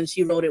now when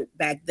she wrote it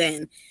back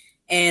then.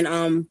 And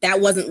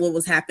that wasn't what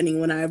was happening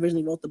when I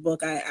originally wrote the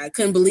book. I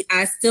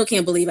still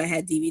can't believe I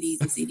had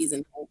DVDs and CDs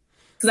in home.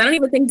 Because I don't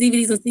even think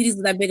DVDs and CDs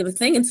was that big of a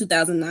thing in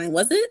 2009,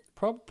 was it?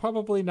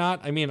 Probably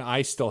not. I mean,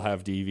 I still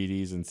have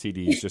DVDs and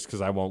CDs just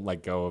because I won't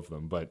let go of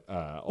them. But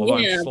although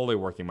I'm slowly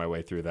working my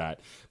way through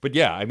that. But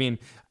yeah, I mean,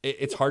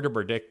 it's hard to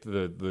predict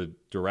the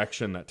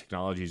direction that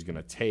technology is going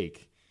to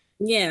take.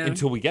 Yeah.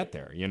 Until we get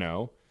there,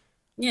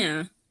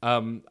 Yeah.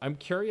 I'm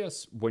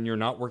curious, when you're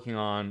not working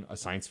on a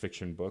science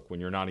fiction book, when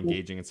you're not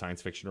engaging in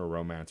science fiction or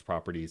romance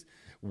properties,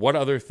 what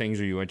other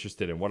things are you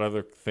interested in? What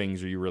other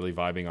things are you really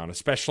vibing on,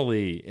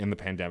 especially in the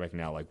pandemic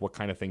now? Like what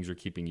kind of things are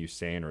keeping you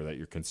sane or that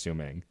you're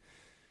consuming?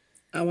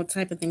 What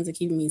type of things are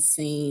keeping me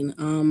sane?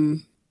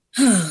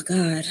 Oh,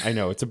 God. I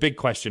know. It's a big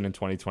question in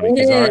 2020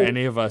 because are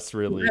any of us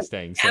really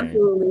staying sane?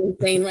 Absolutely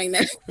insane right now.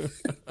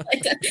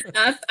 Like,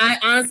 I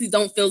honestly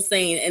don't feel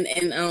sane.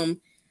 And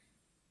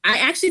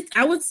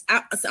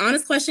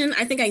honest question,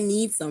 I think I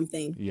need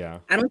something. Yeah.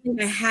 I don't think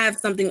I have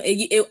something.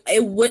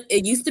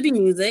 It used to be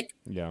music.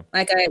 Yeah.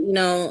 Like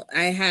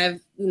I have,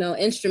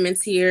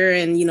 instruments here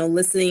and,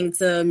 listening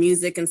to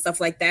music and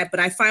stuff like that. But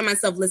I find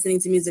myself listening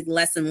to music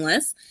less and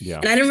less. Yeah.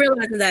 And I didn't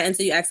realize that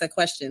until you asked that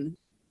question.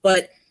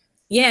 But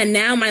Yeah,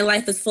 now my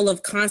life is full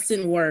of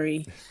constant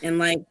worry. And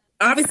like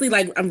obviously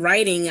like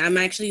I'm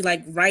actually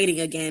like writing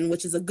again,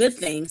 which is a good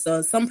thing.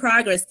 So some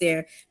progress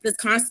there. This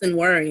constant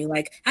worry.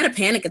 Like I had a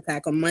panic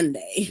attack on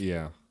Monday.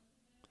 Yeah.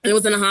 And it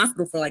was in the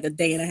hospital for like a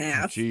day and a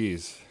half.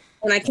 Jeez.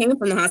 And I came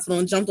from the hospital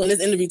and jumped on this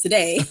interview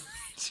today.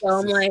 So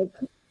I'm like,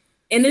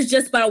 and it's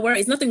just about worry.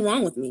 It's nothing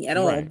wrong with me at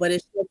all, Right. but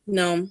it's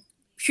just,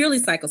 purely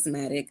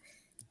psychosomatic,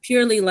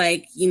 purely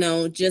like,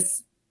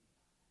 just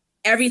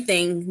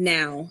everything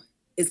now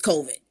is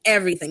COVID.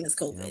 Everything is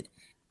COVID. Yep.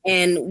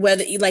 And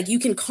whether like you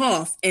can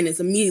cough and it's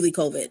immediately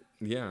COVID.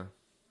 Yeah.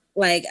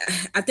 Like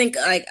I think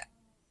I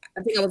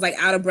was like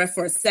out of breath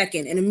for a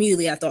second and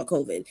immediately I thought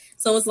COVID.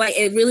 So it's like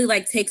it really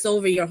like takes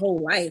over your whole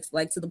life,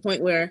 like to the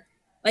point where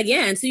like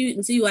until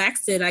you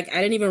asked it, like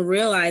I didn't even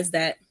realize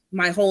that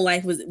my whole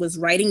life was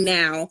writing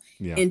now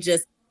and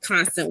just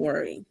constant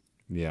worry.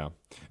 Yeah.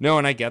 No,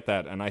 and I get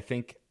that. And I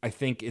think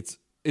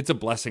it's a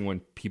blessing when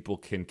people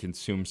can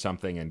consume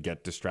something and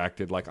get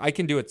distracted. Like I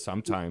can do it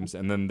sometimes.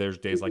 And then there's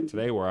days like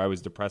today where I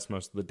was depressed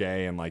most of the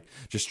day and like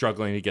just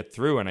struggling to get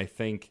through. And I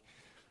think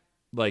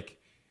like,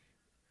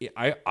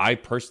 I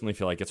personally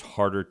feel like it's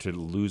harder to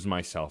lose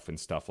myself in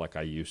stuff like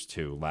I used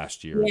to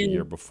last year, the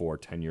year before,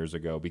 10 years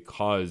ago,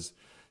 because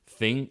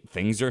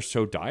things are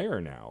so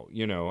dire now,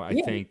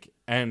 I think,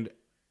 and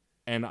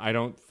I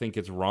don't think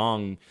it's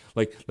wrong.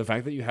 Like the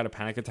fact that you had a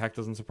panic attack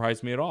doesn't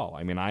surprise me at all.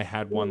 I mean, I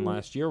had one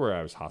last year where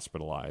I was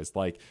hospitalized.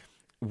 Like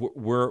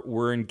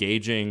we're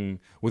engaging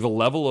with a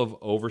level of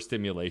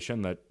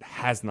overstimulation that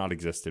has not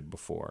existed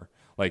before.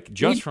 Like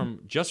just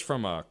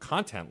from a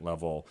content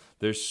level,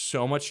 there's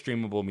so much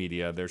streamable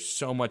media, there's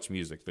so much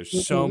music,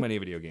 there's so many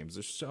video games,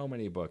 there's so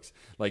many books.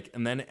 Like,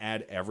 and then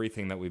add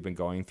everything that we've been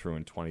going through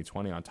in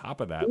 2020 on top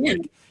of that.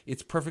 Like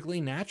it's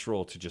perfectly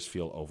natural to just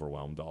feel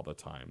overwhelmed all the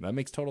time. That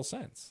makes total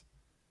sense.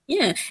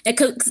 Yeah,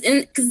 because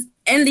in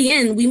the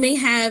end, we may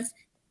have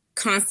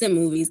constant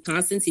movies,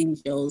 constant TV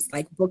shows,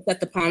 like books at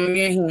the palm of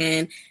your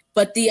hand.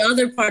 But the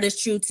other part is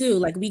true too.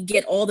 Like we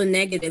get all the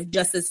negative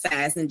just as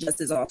fast and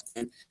just as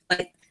often.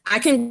 Like I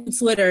can go to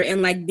Twitter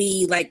and like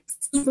be like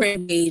super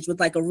engaged with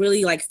like a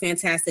really like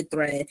fantastic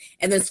thread,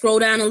 and then scroll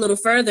down a little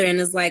further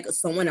and it's like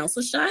someone else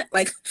was shot.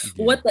 Like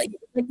what like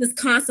this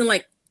constant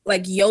like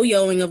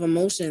yo-yoing of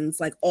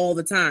emotions like all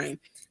the time.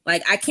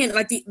 Like I can't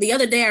like the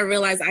other day I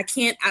realized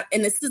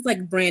and this is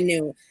like brand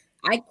new.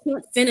 I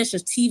can't finish a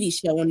TV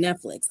show on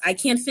Netflix. I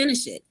can't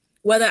finish it,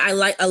 whether I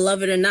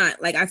love it or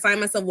not. Like I find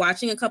myself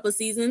watching a couple of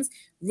seasons,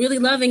 really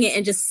loving it,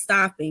 and just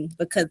stopping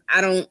because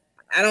I don't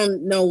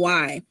know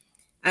why.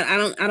 I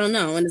don't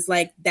know. And it's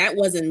like that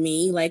wasn't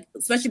me. Like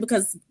especially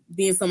because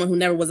being someone who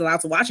never was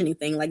allowed to watch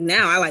anything. Like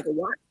now I like to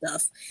watch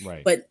stuff.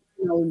 Right. But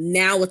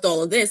now with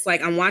all of this,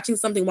 like I'm watching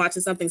something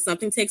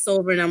takes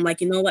over, and I'm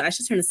like, you know what? I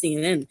should turn to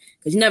CNN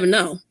because you never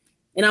know.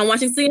 And I'm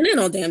watching CNN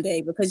all damn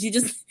day because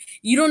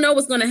you don't know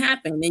what's going to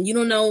happen, and you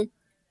don't know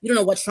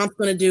what Trump's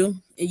going to do,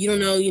 and you don't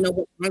know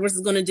what Congress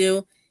is going to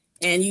do,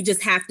 and you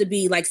just have to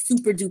be like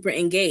super duper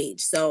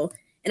engaged. So,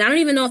 and I don't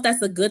even know if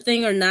that's a good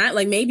thing or not.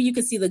 Like maybe you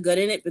could see the good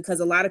in it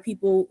because a lot of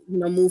people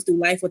move through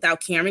life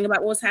without caring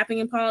about what's happening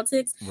in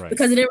politics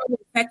because it didn't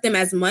really affect them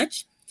as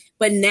much.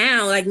 But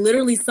now, like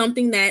literally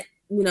something that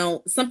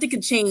something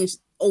could change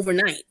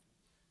overnight.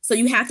 So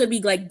you have to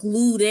be like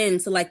glued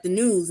into like the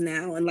news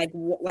now and like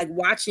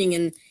watching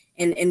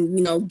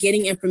and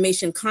getting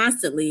information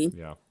constantly.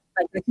 Yeah.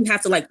 Like you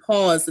have to like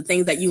pause the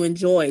things that you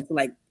enjoy to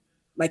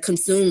like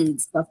consume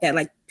stuff that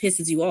like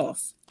pisses you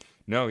off.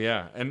 No,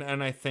 yeah.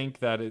 And I think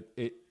that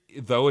it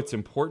though it's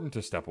important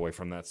to step away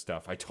from that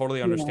stuff, I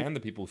totally understand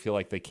that people feel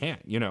like they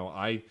can't.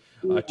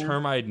 A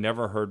term I had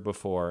never heard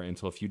before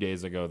until a few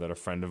days ago that a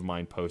friend of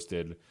mine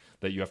posted,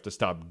 that you have to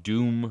stop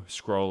doom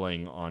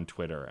scrolling on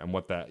Twitter, and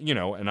what that,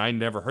 and I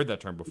never heard that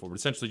term before, but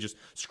essentially just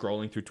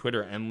scrolling through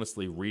Twitter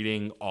endlessly,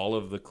 reading all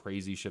of the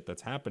crazy shit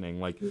that's happening.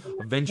 Like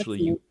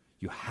eventually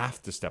you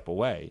have to step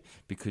away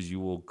because you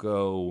will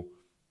go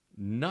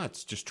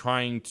nuts just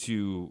trying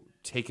to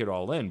take it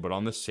all in. But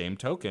on the same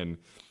token,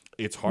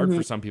 it's hard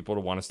for some people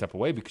to want to step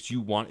away because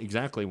you want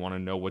to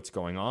know what's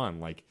going on.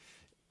 Like,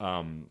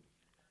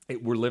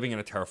 we're living in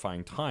a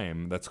terrifying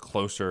time that's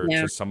closer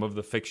to some of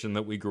the fiction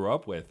that we grew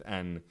up with.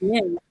 And,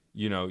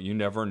 you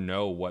never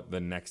know what the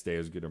next day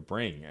is going to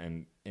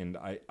bring. And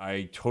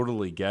I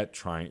totally get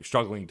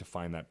struggling to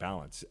find that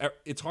balance.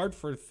 It's hard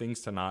for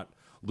things to not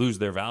lose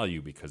their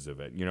value because of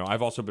it.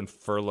 I've also been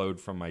furloughed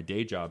from my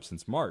day job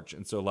since March.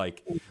 And so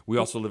like, we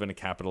also live in a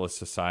capitalist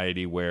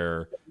society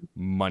where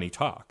money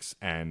talks.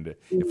 And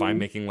if I'm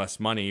making less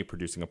money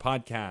producing a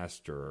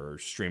podcast or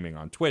streaming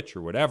on Twitch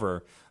or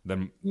whatever,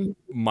 then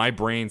my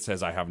brain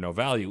says I have no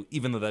value,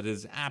 even though that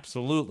is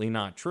absolutely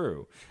not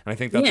true. And I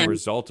think that's a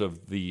result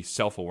of the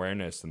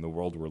self-awareness in the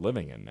world we're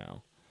living in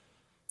now.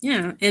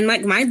 Yeah. And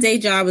like my day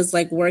job is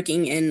like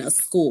working in a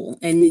school,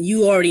 and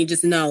you already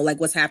just know like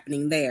what's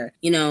happening there,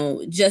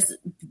 just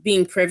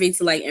being privy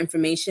to like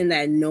information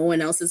that no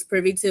one else is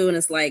privy to. And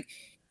it's like,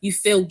 you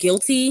feel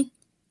guilty,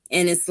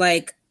 and it's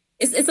like,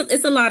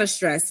 it's a lot of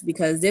stress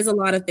because there's a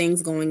lot of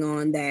things going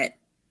on that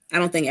I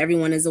don't think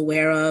everyone is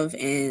aware of,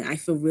 and I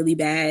feel really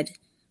bad.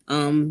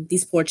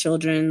 These poor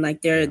children,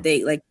 like they're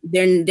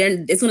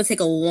it's going to take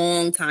a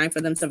long time for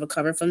them to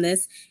recover from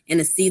this, and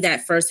to see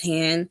that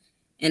firsthand,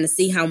 and to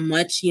see how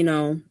much,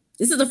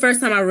 this is the first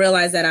time I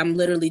realized that I'm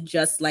literally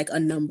just like a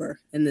number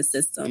in the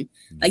system.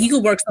 Like, you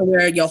could work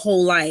somewhere your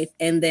whole life,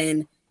 and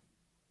then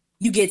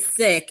you get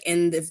sick,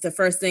 and if the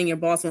first thing your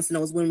boss wants to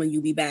know is when will you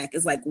be back,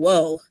 it's like,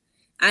 whoa,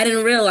 I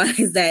didn't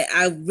realize that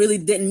I really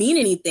didn't mean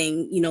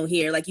anything,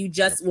 here. Like, you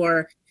just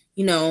were,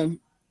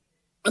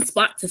 a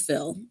spot to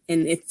fill.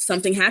 And if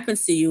something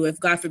happens to you, if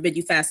God forbid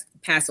you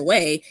pass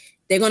away,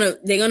 they're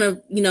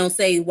gonna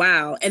say,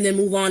 wow, and then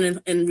move on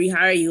and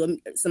rehire you,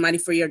 somebody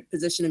for your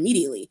position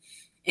immediately.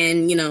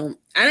 And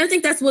I don't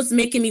think that's what's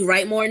making me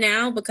write more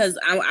now, because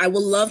I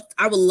would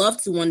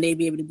love to one day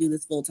be able to do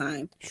this full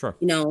time. Sure.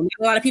 A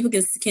lot of people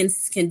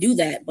can do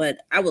that, but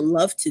I would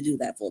love to do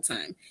that full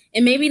time.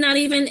 And maybe not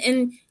even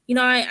in,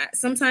 I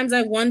sometimes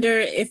I wonder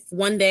if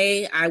one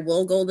day I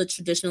will go the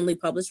traditionally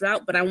published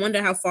route, but I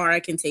wonder how far I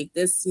can take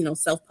this,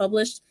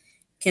 self-published.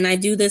 Can I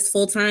do this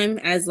full time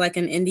as like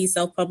an indie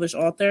self-published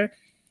author?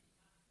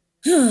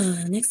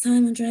 Next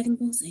time on Dragon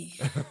Ball Z.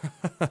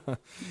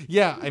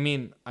 Yeah, I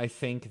mean, I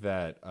think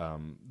that,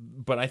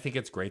 but I think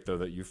it's great though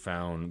that you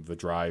found the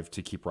drive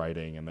to keep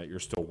writing and that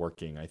you're still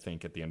working. I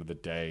think at the end of the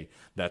day,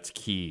 that's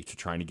key to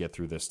trying to get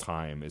through this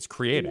time, is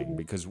creating,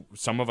 because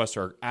some of us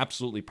are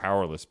absolutely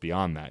powerless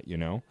beyond that,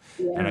 Yeah.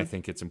 And I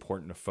think it's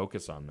important to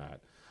focus on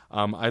that.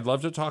 I'd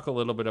love to talk a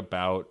little bit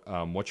about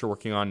what you're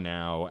working on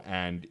now,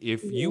 and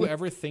if you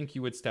ever think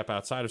you would step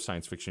outside of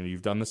science fiction.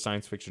 You've done the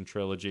science fiction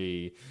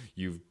trilogy.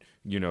 You've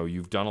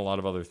done a lot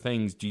of other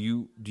things. Do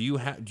you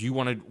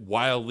want to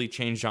wildly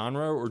change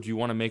genre, or do you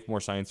want to make more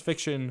science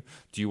fiction?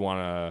 Do you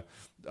want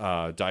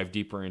to dive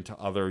deeper into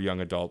other young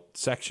adult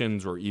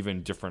sections, or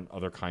even different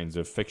other kinds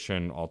of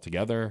fiction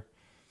altogether?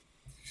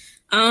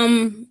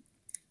 I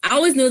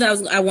always knew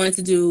that I wanted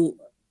to do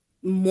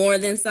more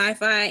than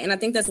sci-fi, and I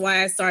think that's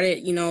why I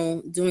started,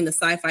 doing the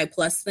Sci-Fi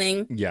Plus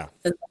thing. Yeah.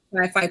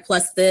 Sci-Fi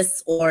plus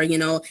this, or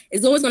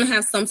it's always going to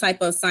have some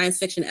type of science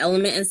fiction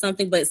element in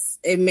something, but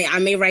I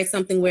may write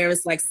something where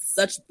it's like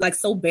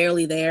so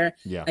barely there,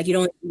 like you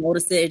don't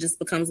notice it just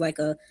becomes like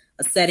a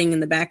setting in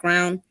the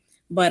background.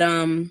 But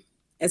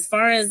as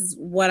far as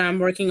what I'm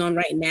working on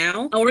right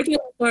now, I'm working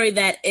on a story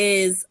that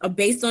is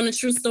based on a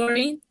true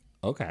story.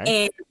 Okay.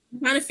 And I'm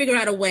trying to figure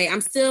out a way.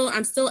 I'm still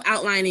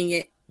outlining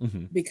it,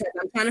 because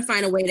I'm trying to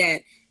find a way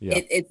that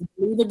it's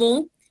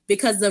believable,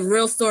 because the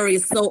real story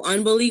is so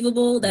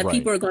unbelievable that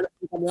people are going to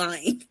think I'm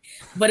lying.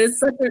 But it's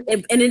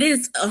and it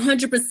is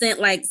 100%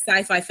 like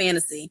sci-fi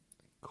fantasy.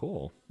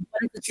 Cool.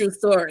 But it's a true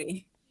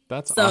story.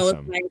 That's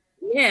awesome.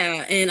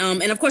 It's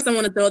and of course I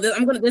want to throw this.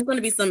 There's going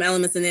to be some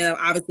elements in there that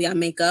obviously I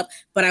make up,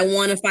 but I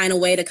want to find a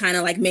way to kind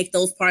of like make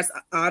those parts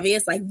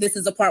obvious. Like, this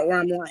is a part where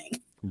I'm lying.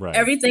 Right.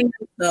 Everything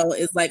though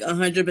is like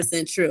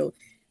 100% true.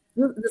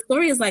 The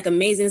story is like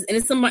amazing, and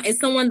it's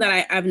someone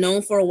that I've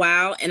known for a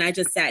while, and I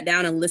just sat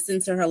down and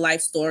listened to her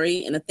life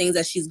story and the things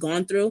that she's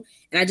gone through,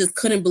 and I just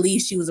couldn't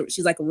believe she's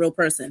like a real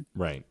person.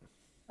 Right.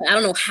 I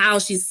don't know how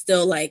she's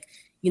still like,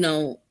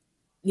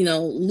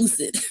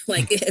 lucid,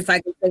 like if I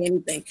can say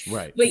anything.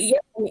 Right. But yeah,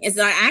 and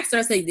so I asked her,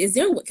 I said,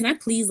 can I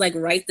please like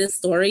write this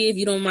story if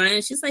you don't mind?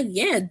 And she's like,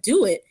 yeah,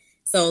 do it.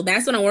 So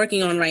that's what I'm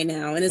working on right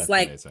now, and it's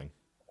amazing.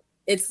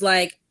 It's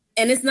like.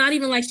 And it's not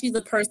even like she's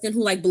a person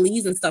who like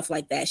believes in stuff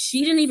like that.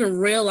 She didn't even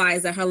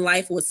realize that her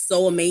life was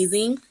so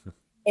amazing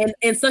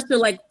and such a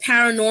like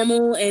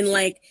paranormal and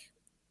like,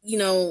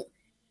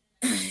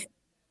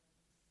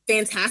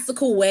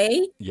 fantastical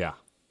way. Yeah.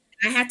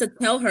 I had to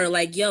tell her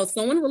like, yo,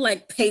 someone would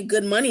like pay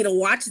good money to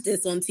watch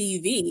this on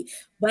TV,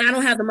 but I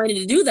don't have the money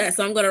to do that.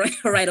 So I'm going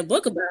to write a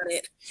book about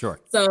it. Sure.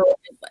 So,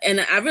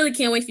 and I really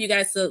can't wait for you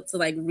guys to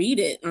like read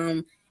it.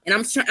 And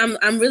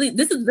I'm really,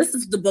 this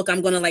is the book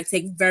I'm going to like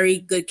take very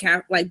good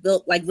care, like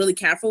built, like really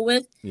careful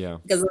with. Yeah.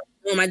 Because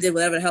I did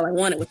whatever the hell I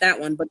wanted with that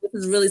one, but this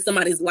is really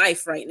somebody's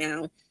life right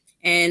now.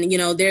 And,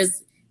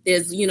 there's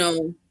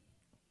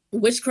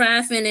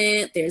witchcraft in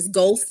it. There's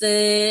ghosts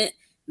in it.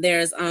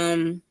 There's,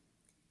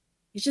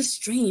 it's just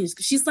strange.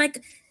 She's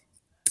like,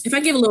 if I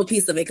give a little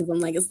piece of it,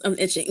 because I'm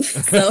itching.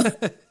 So,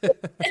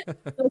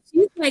 so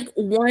she's like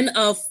one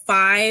of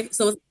 5.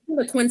 So it's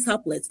the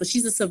quintuplets, but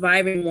she's a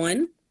surviving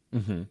one.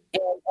 Mm-hmm. And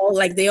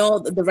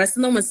the rest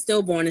of them were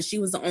stillborn, and she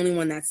was the only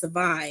one that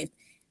survived.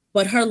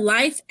 But her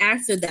life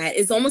after that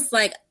is almost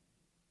like,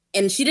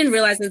 and she didn't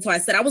realize it until I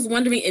said, I was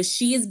wondering if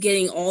she is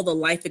getting all the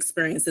life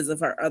experiences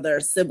of her other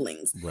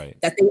siblings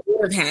that they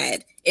would have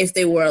had if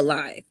they were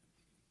alive.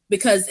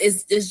 Because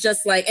it's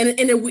just like,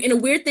 and a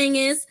weird thing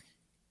is,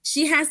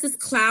 she has this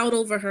cloud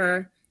over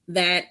her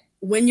that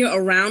when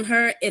you're around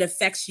her, it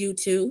affects you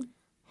too.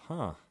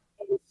 Huh.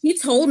 And she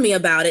told me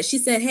about it. She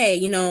said, hey,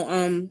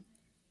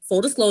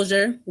 full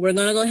disclosure, we're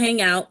going to go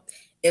hang out.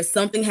 If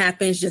something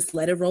happens, just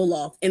let it roll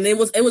off. And it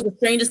was the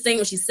strangest thing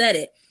when she said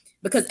it,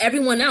 because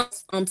everyone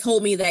else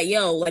told me that,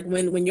 like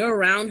when you're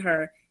around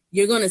her,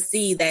 you're going to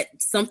see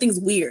that something's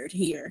weird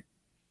here.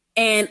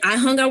 And I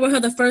hung out with her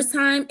the first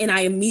time and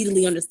I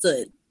immediately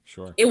understood.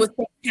 Sure. It was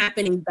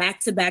happening back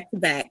to back to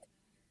back.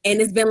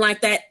 And it's been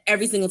like that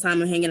every single time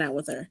I'm hanging out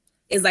with her.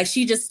 It's like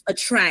she just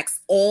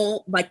attracts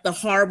all like the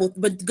horrible,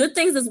 but good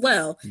things as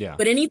well. Yeah.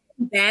 But anything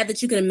bad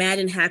that you can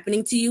imagine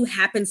happening to you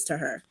happens to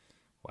her.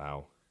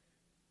 Wow.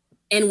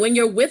 And when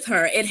you're with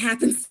her, it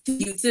happens to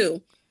you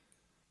too.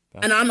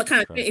 That's and I'm the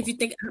kind incredible. of, if you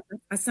think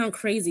I sound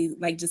crazy,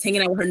 like just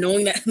hanging out with her,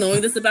 knowing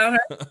this about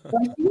her,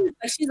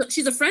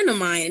 she's a friend of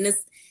mine,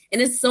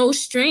 and it's so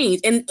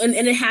strange, and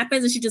it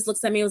happens, and she just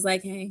looks at me and was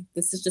like, "Hey,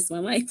 this is just my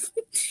life,"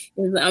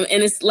 and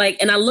it's like,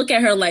 and I look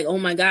at her like, "Oh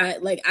my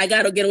God, like I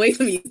gotta get away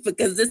from you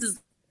because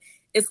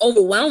it's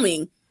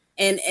overwhelming,"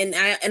 and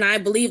I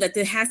believe that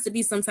there has to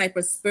be some type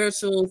of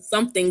spiritual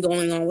something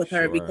going on with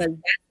her because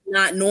that's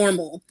not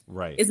normal.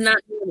 Right. It's not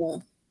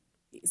normal.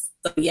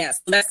 So yes,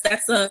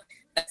 that's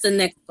the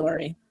next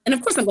story. And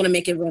of course, I'm going to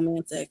make it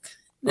romantic.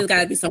 There's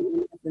got to be some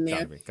romance in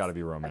there. Gotta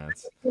be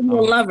romance. I'm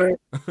a lover.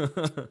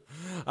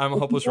 I'm a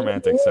hopeless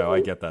romantic, so I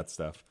get that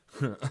stuff.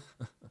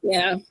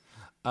 Yeah.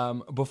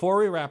 Before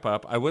we wrap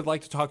up, I would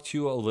like to talk to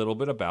you a little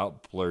bit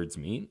about Blurred's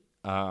Meat.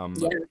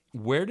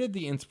 Where did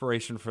the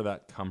inspiration for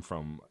that come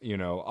from? You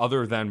know,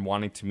 other than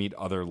wanting to meet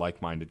other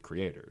like-minded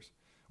creators,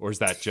 or is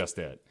that just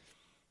it?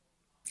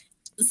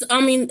 So,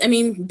 I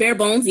mean, bare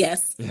bones,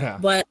 yes. Yeah.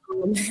 But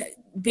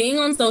being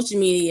on social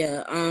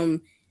media,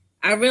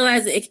 I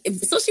realize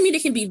social media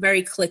can be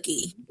very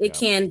cliquey. It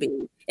can be.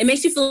 It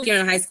makes you feel like you're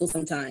in high school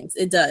sometimes.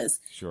 It does.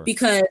 Sure.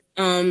 Because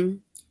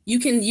you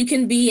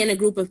can be in a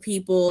group of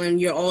people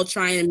and you're all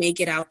trying to make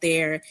it out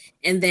there,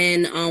 and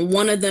then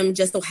one of them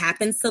just so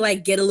happens to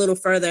like get a little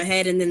further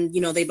ahead, and then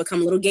they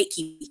become a little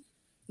gatekeeper.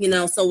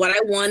 So what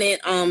I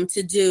wanted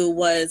to do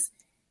was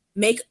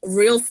make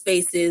real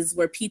spaces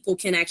where people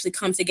can actually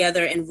come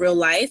together in real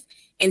life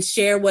and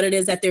share what it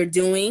is that they're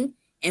doing,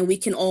 and we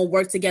can all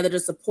work together to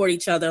support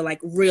each other, like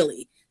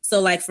really.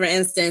 So like, for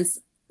instance,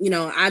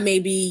 I may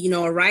be,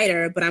 a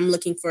writer, but I'm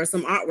looking for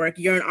some artwork.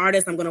 You're an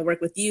artist. I'm going to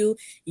work with you.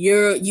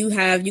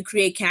 You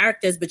create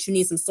characters, but you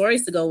need some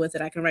stories to go with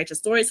it. I can write your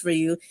stories for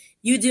you.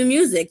 You do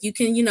music. You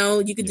can,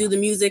 you could do the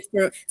music.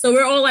 So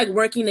we're all like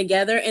working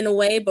together in a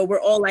way, but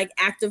we're all like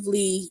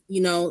actively,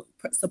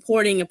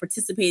 supporting and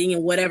participating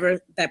in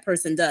whatever that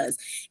person does.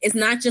 It's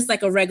not just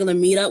like a regular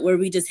meetup where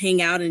we just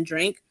hang out and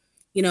drink,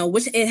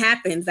 which it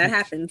happens. That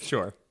happens.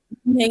 Sure.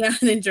 Hang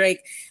out and drink.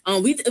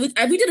 We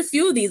did a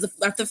few of these.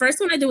 The first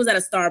one I did was at a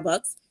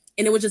Starbucks,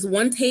 and it was just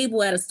one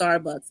table at a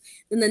Starbucks.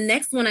 Then the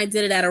next one I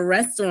did it at a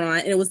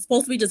restaurant, and it was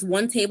supposed to be just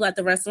one table at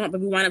the restaurant,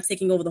 but we wound up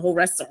taking over the whole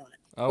restaurant.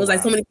 It was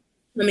like so many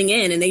people coming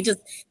in, and they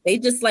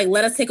just like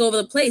let us take over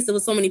the place. There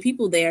was so many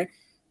people there,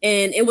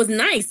 and it was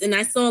nice. And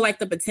I saw like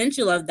the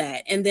potential of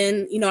that. And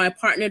then I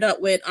partnered up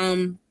with For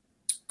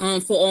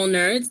All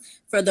Nerds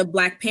for the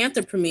Black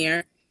Panther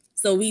premiere.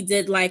 So we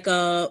did like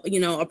a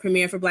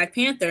premiere for Black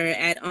Panther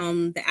at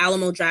the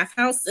Alamo Draft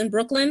House in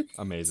Brooklyn.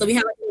 Amazing. So we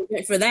had like an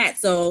event for that.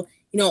 So,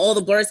 all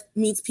the Blurred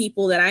Meats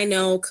people that I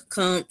know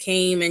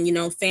came and,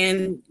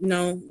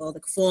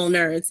 the For All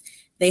Nerds,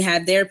 they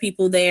had their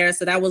people there.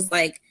 So that was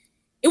like,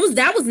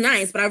 that was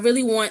nice, but I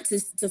really want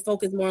to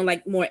focus more on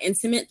like more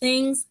intimate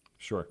things.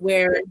 Sure.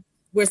 Where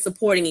we're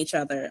supporting each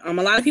other. A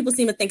lot of people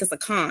seem to think it's a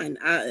con.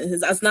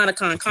 It's not a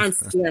con. Cons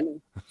scare me.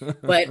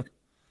 But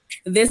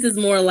this is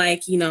more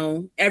like,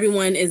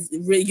 everyone is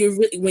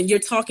when you're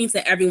talking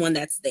to everyone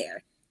that's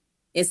there.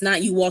 It's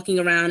not you walking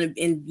around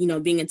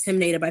and being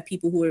intimidated by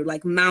people who are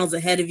like miles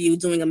ahead of you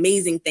doing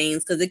amazing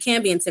things, because it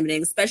can be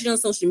intimidating, especially on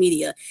social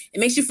media. It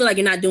makes you feel like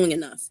you're not doing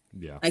enough.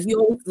 Yeah. Like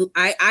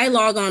I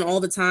log on all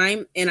the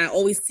time, and I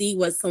always see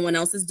what someone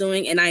else is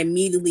doing, and I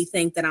immediately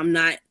think that I'm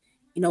not,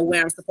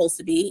 where I'm supposed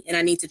to be, and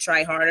I need to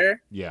try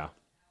harder. Yeah.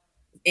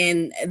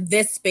 And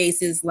this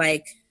space is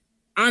like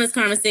honest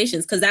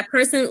conversations, because that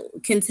person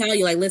can tell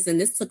you like, listen,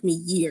 this took me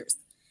years.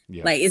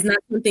 Yeah. Like, it's not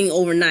something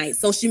overnight.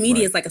 Social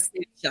media is like a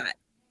snapshot.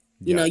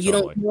 You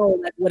don't know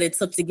like what it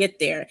took to get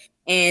there.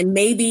 And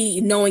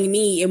maybe knowing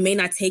me, it may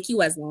not take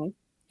you as long,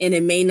 and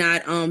it may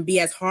not be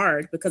as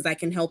hard, because I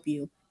can help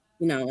you,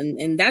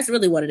 and that's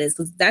really what it is.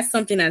 Because that's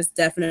something that's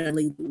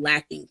definitely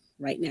lacking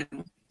right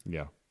now.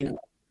 Yeah.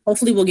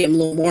 Hopefully we'll get a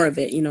little more of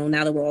it,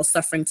 now that we're all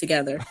suffering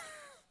together.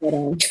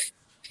 But,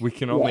 we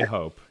can only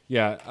hope.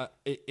 Yeah.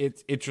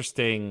 It's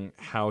interesting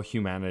how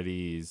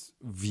humanity's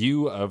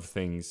view of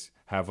things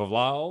have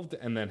evolved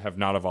and then have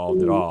not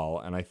evolved at all.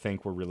 And I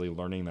think we're really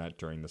learning that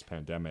during this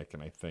pandemic.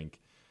 And I think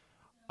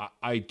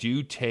I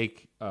do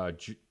take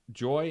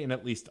joy in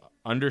at least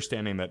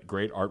understanding that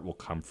great art will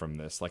come from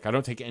this. Like, I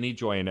don't take any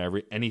joy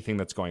in anything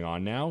that's going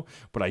on now,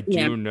 but I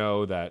do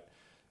know that,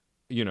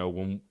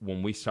 when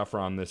we suffer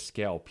on this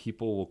scale,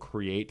 people will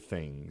create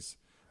things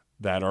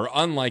that are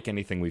unlike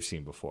anything we've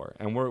seen before.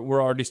 And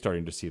we're already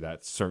starting to see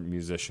that, certain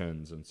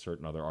musicians and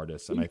certain other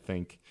artists. And I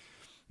think,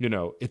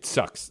 it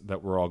sucks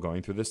that we're all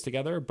going through this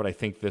together, but I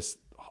think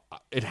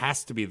it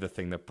has to be the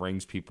thing that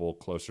brings people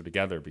closer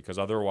together, because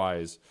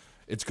otherwise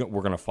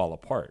we're going to fall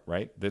apart,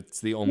 right? That's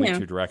the only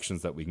two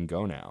directions that we can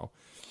go now.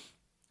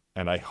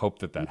 And I hope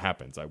that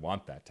happens. I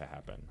want that to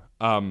happen.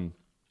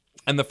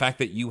 And the fact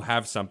that you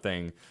have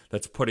something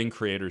that's putting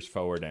creators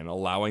forward and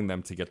allowing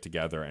them to get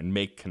together and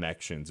make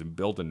connections and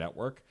build a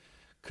network,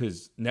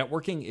 because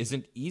networking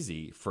isn't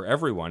easy for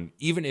everyone,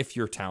 even if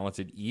you're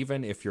talented,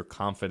 even if you're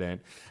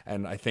confident.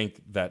 And I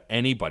think that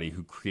anybody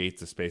who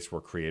creates a space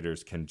where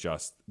creators can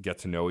just get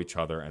to know each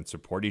other and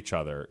support each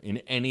other in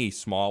any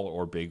small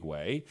or big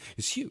way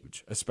is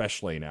huge,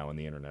 especially now in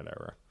the internet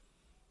era.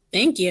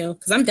 Thank you,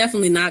 because I'm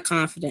definitely not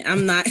confident.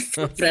 I'm not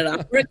confident.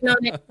 I'm working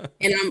on it,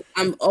 and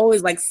I'm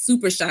always like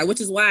super shy, which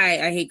is why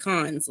I hate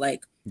cons.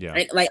 Like, Yeah.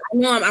 I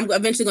know I'm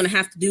eventually going to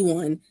have to do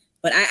one,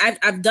 but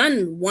I've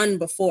done one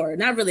before.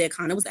 Not really a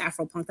con. It was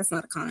Afropunk. That's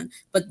not a con,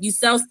 but you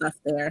sell stuff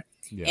there,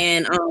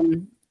 and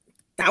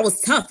that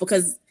was tough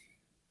because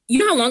you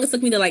know how long it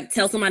took me to like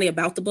tell somebody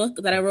about the book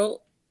that I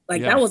wrote.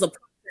 Like that was a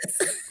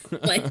process.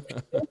 Like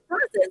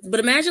process. But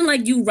imagine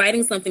like you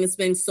writing something and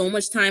spending so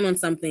much time on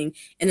something,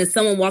 and then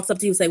someone walks up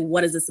to you and say,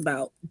 "What is this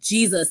about?"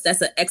 Jesus,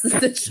 that's an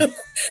existential.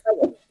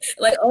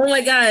 Like, oh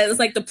my God, it's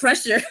like the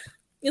pressure.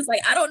 It's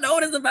like, I don't know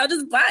what it's about.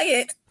 Just buy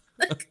it.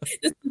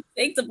 Just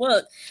take the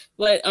book.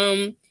 But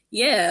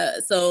yeah.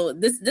 So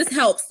this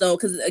helps though,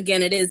 because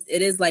again, it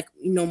is like,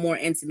 you know, more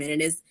intimate.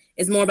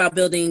 It's more about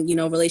building, you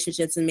know,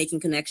 relationships and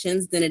making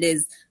connections than it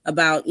is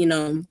about, you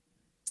know,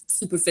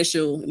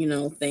 superficial, you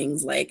know,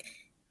 things like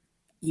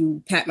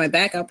you pat my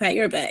back, I'll pat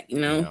your back, you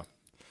know.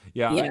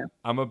 Yeah.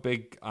 I'm a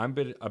big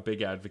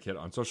advocate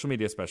on social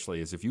media,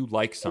 especially, is if you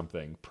like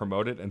something,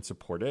 promote it and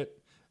support it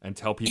and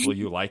tell people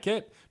you like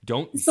it.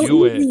 Don't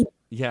do it.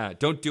 Yeah,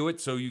 don't do it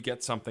so you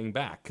get something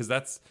back, because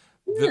that's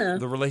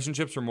the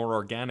relationships are more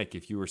organic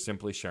if you were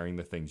simply sharing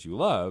the things you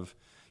love.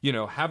 You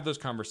know, have those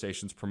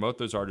conversations, promote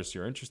those artists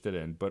you're interested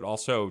in, but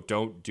also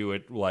don't do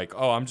it like,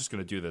 oh, I'm just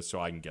going to do this so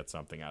I can get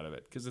something out of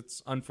it, because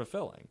it's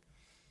unfulfilling.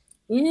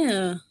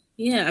 Yeah,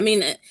 I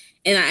mean,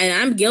 and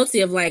I'm guilty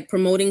of like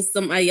promoting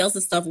somebody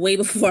else's stuff way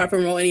before I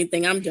promote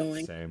anything I'm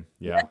doing. Same,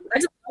 yeah. I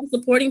just love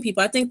supporting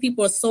people. I think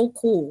people are so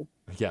cool.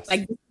 Yes.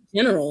 Like in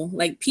general,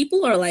 like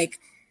people are like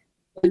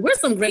we're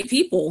some great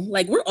people.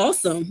 Like we're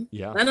awesome.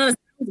 Yeah. I know it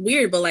sounds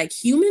weird, but like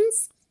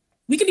humans,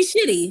 we could be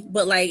shitty,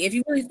 but like if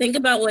you really think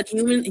about what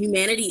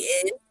humanity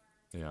is,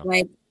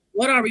 like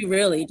what are we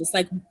really? Just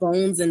like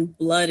bones and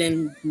blood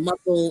and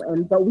muscle,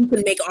 but we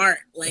can make art,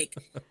 like.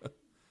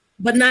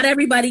 But not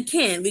everybody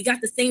can. We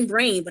got the same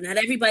brain, but not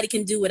everybody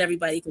can do what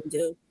everybody can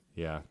do.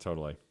 Yeah,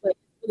 totally. But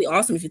it's really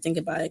awesome if you think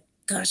about it.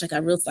 Gosh, I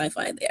got real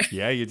sci-fi there.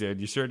 Yeah, you did.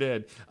 You sure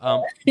did.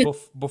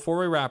 Before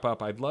we wrap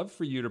up, I'd love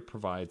for you to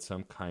provide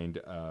some kind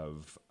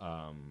of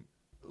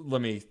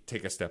let me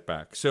take a step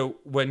back. So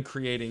when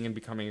creating and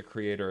becoming a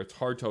creator, it's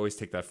hard to always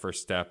take that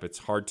first step. It's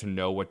hard to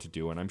know what to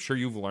do. And I'm sure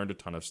you've learned a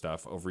ton of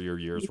stuff over your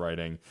years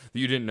writing that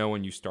you didn't know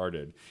when you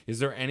started. Is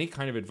there any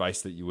kind of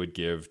advice that you would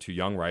give to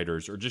young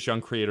writers or just young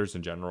creators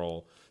in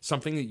general,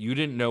 something that you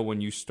didn't know when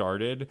you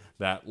started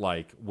that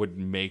like would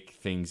make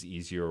things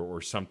easier,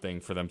 or something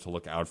for them to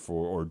look out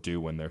for or do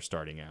when they're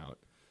starting out?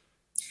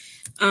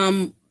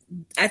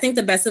 I think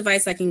the best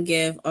advice I can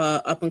give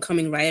a up and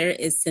coming writer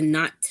is to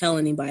not tell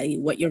anybody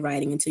what you're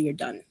writing until you're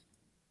done,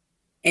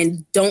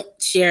 and don't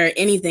share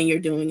anything you're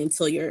doing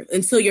until you're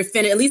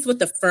finished. At least with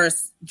the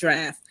first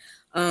draft.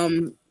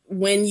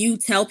 When you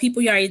tell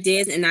people your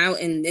ideas, and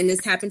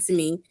this happened to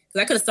me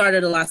because I could have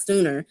started a lot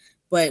sooner.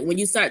 But when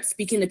you start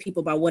speaking to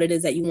people about what it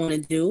is that you want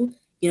to do,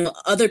 you know,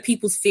 other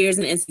people's fears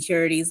and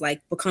insecurities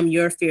like become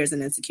your fears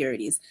and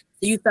insecurities.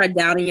 So you start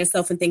doubting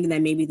yourself and thinking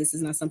that maybe this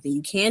is not something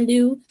you can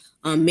do.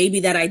 Maybe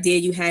that idea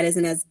you had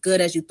isn't as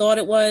good as you thought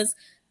it was.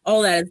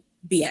 All that is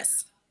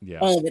BS. Yeah.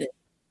 All of it is.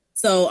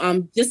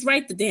 So just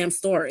write the damn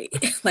story.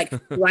 Like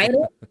write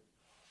it.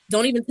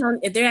 Don't even tell them.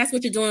 If they're asking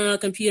what you're doing on a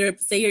computer,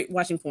 say you're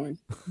watching porn.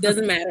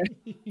 Doesn't matter.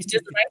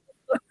 Just write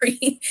the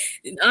story.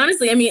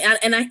 Honestly, I mean,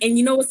 and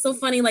you know what's so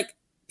funny? Like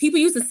people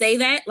used to say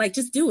that, like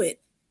just do it.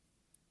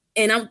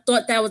 And I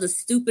thought that was the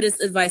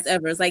stupidest advice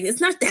ever. It's like, it's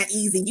not that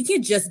easy. You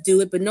can't just do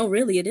it. But no,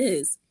 really it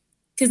is.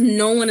 Because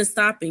no one is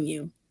stopping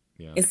you.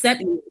 Yeah. Except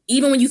you.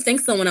 Even when you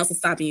think someone else is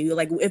stopping you,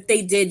 like if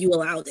they did, you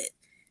allowed it.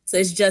 So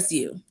it's just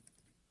you.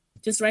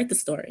 Just write the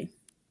story.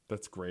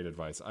 That's great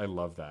advice. I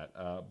love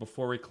that.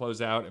 Before we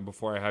close out and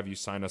before I have you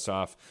sign us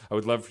off, I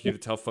would love for you to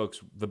tell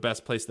folks the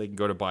best place they can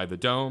go to buy the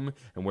Dome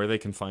and where they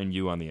can find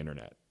you on the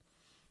internet.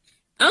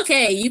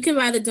 Okay, you can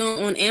buy the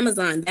Dome on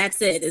Amazon.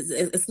 That's it. It's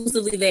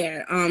exclusively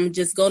there.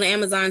 Just go to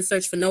Amazon,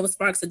 search for Nova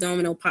Sparks the Dome,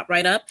 and it'll pop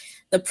right up.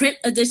 The print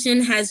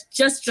edition has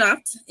just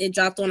dropped. It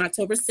dropped on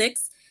October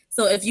 6th.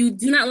 So if you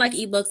do not like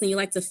ebooks and you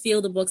like to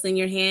feel the books in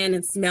your hand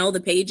and smell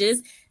the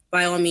pages,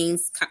 by all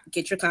means,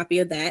 get your copy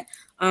of that.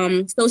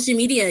 Social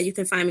media, you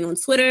can find me on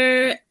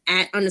Twitter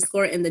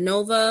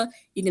 @_InTheNova.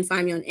 You can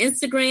find me on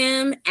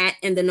Instagram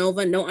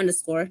 @InTheNova, no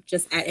underscore,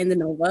 just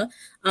 @InTheNova.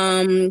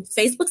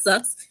 Facebook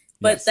sucks,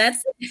 but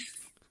yes.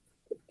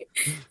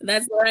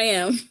 That's where I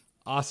am.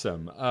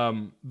 Awesome.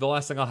 The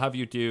last thing I'll have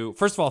you do,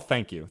 first of all,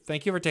 thank you.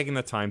 Thank you for taking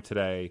the time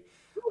today.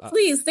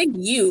 Please, thank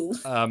you.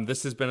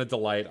 This has been a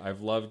delight.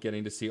 I've loved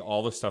getting to see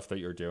all the stuff that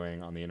you're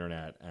doing on the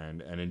internet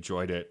and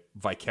enjoyed it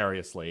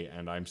vicariously.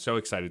 And I'm so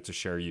excited to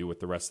share you with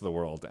the rest of the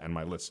world and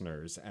my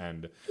listeners.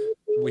 And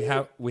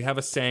we have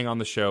a saying on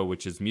the show,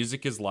 which is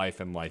music is life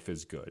and life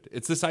is good.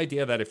 It's this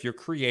idea that if you're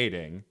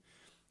creating,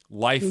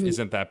 life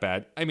isn't that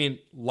bad. I mean,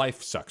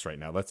 life sucks right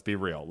now. Let's be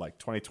real. Like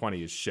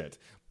 2020 is shit.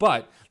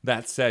 But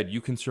that said,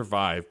 you can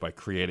survive by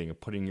creating and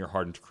putting your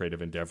heart into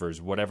creative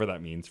endeavors, whatever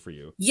that means for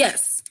you.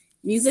 Yes,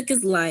 music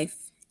is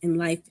life and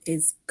life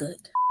is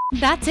good.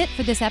 That's it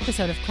for this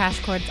episode of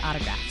Crash Chords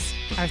Autographs.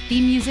 Our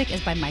theme music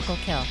is by Michael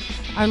Kill.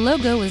 Our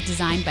logo was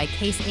designed by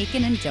Case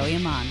Aiken and Joey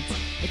Amons.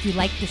 If you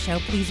like the show,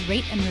 please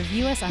rate and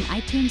review us on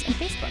iTunes and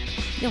Facebook.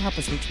 You'll help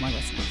us reach more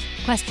listeners.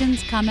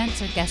 Questions,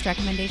 comments, or guest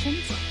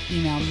recommendations?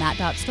 Email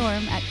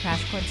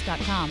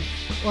matt.storm@crashchords.com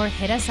or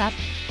hit us up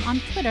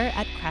on Twitter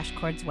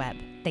 @CrashCordsWeb.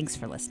 Thanks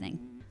for listening.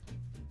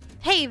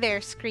 Hey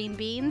there, Screen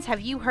Beans. Have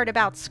you heard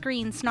about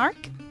Screen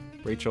Snark?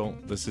 Rachel,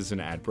 this is an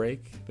ad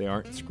break. They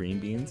aren't screen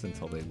beans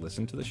until they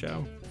listen to the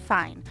show.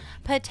 Fine.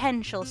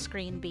 Potential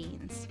Screen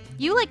Beans.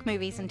 You like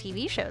movies and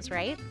TV shows,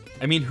 right?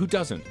 I mean, who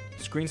doesn't?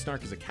 Screen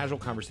Snark is a casual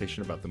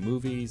conversation about the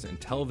movies and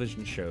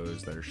television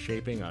shows that are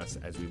shaping us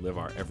as we live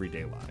our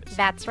everyday lives.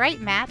 That's right,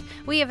 Matt.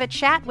 We have a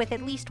chat with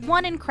at least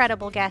one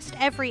incredible guest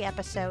every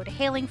episode,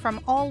 hailing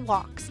from all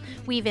walks.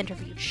 We've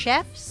interviewed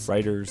chefs,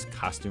 writers,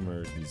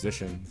 costumers,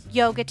 musicians,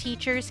 yoga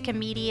teachers,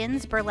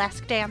 comedians,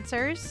 burlesque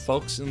dancers,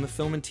 folks in the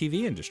film and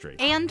TV industry,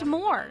 and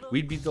more.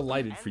 We'd be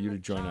delighted for you to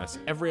join us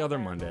every other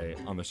Monday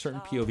on the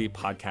Certain POV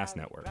Podcast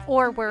Network.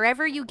 Or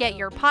wherever you get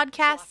your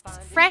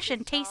podcasts, fresh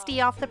and tasty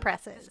off the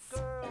presses.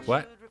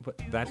 What?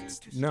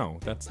 That's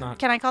not...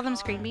 Can I call them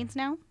Screen Beans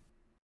now?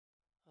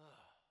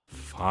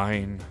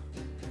 Fine.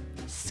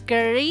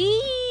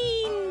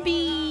 Screen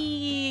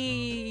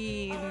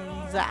Beans.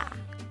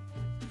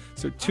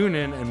 So tune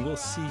in and we'll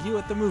see you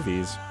at the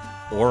movies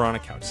or on a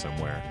couch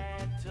somewhere.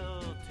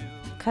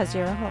 'Cause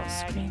you're a whole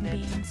Screen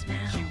Beans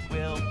now. She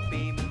will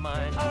be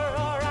mine.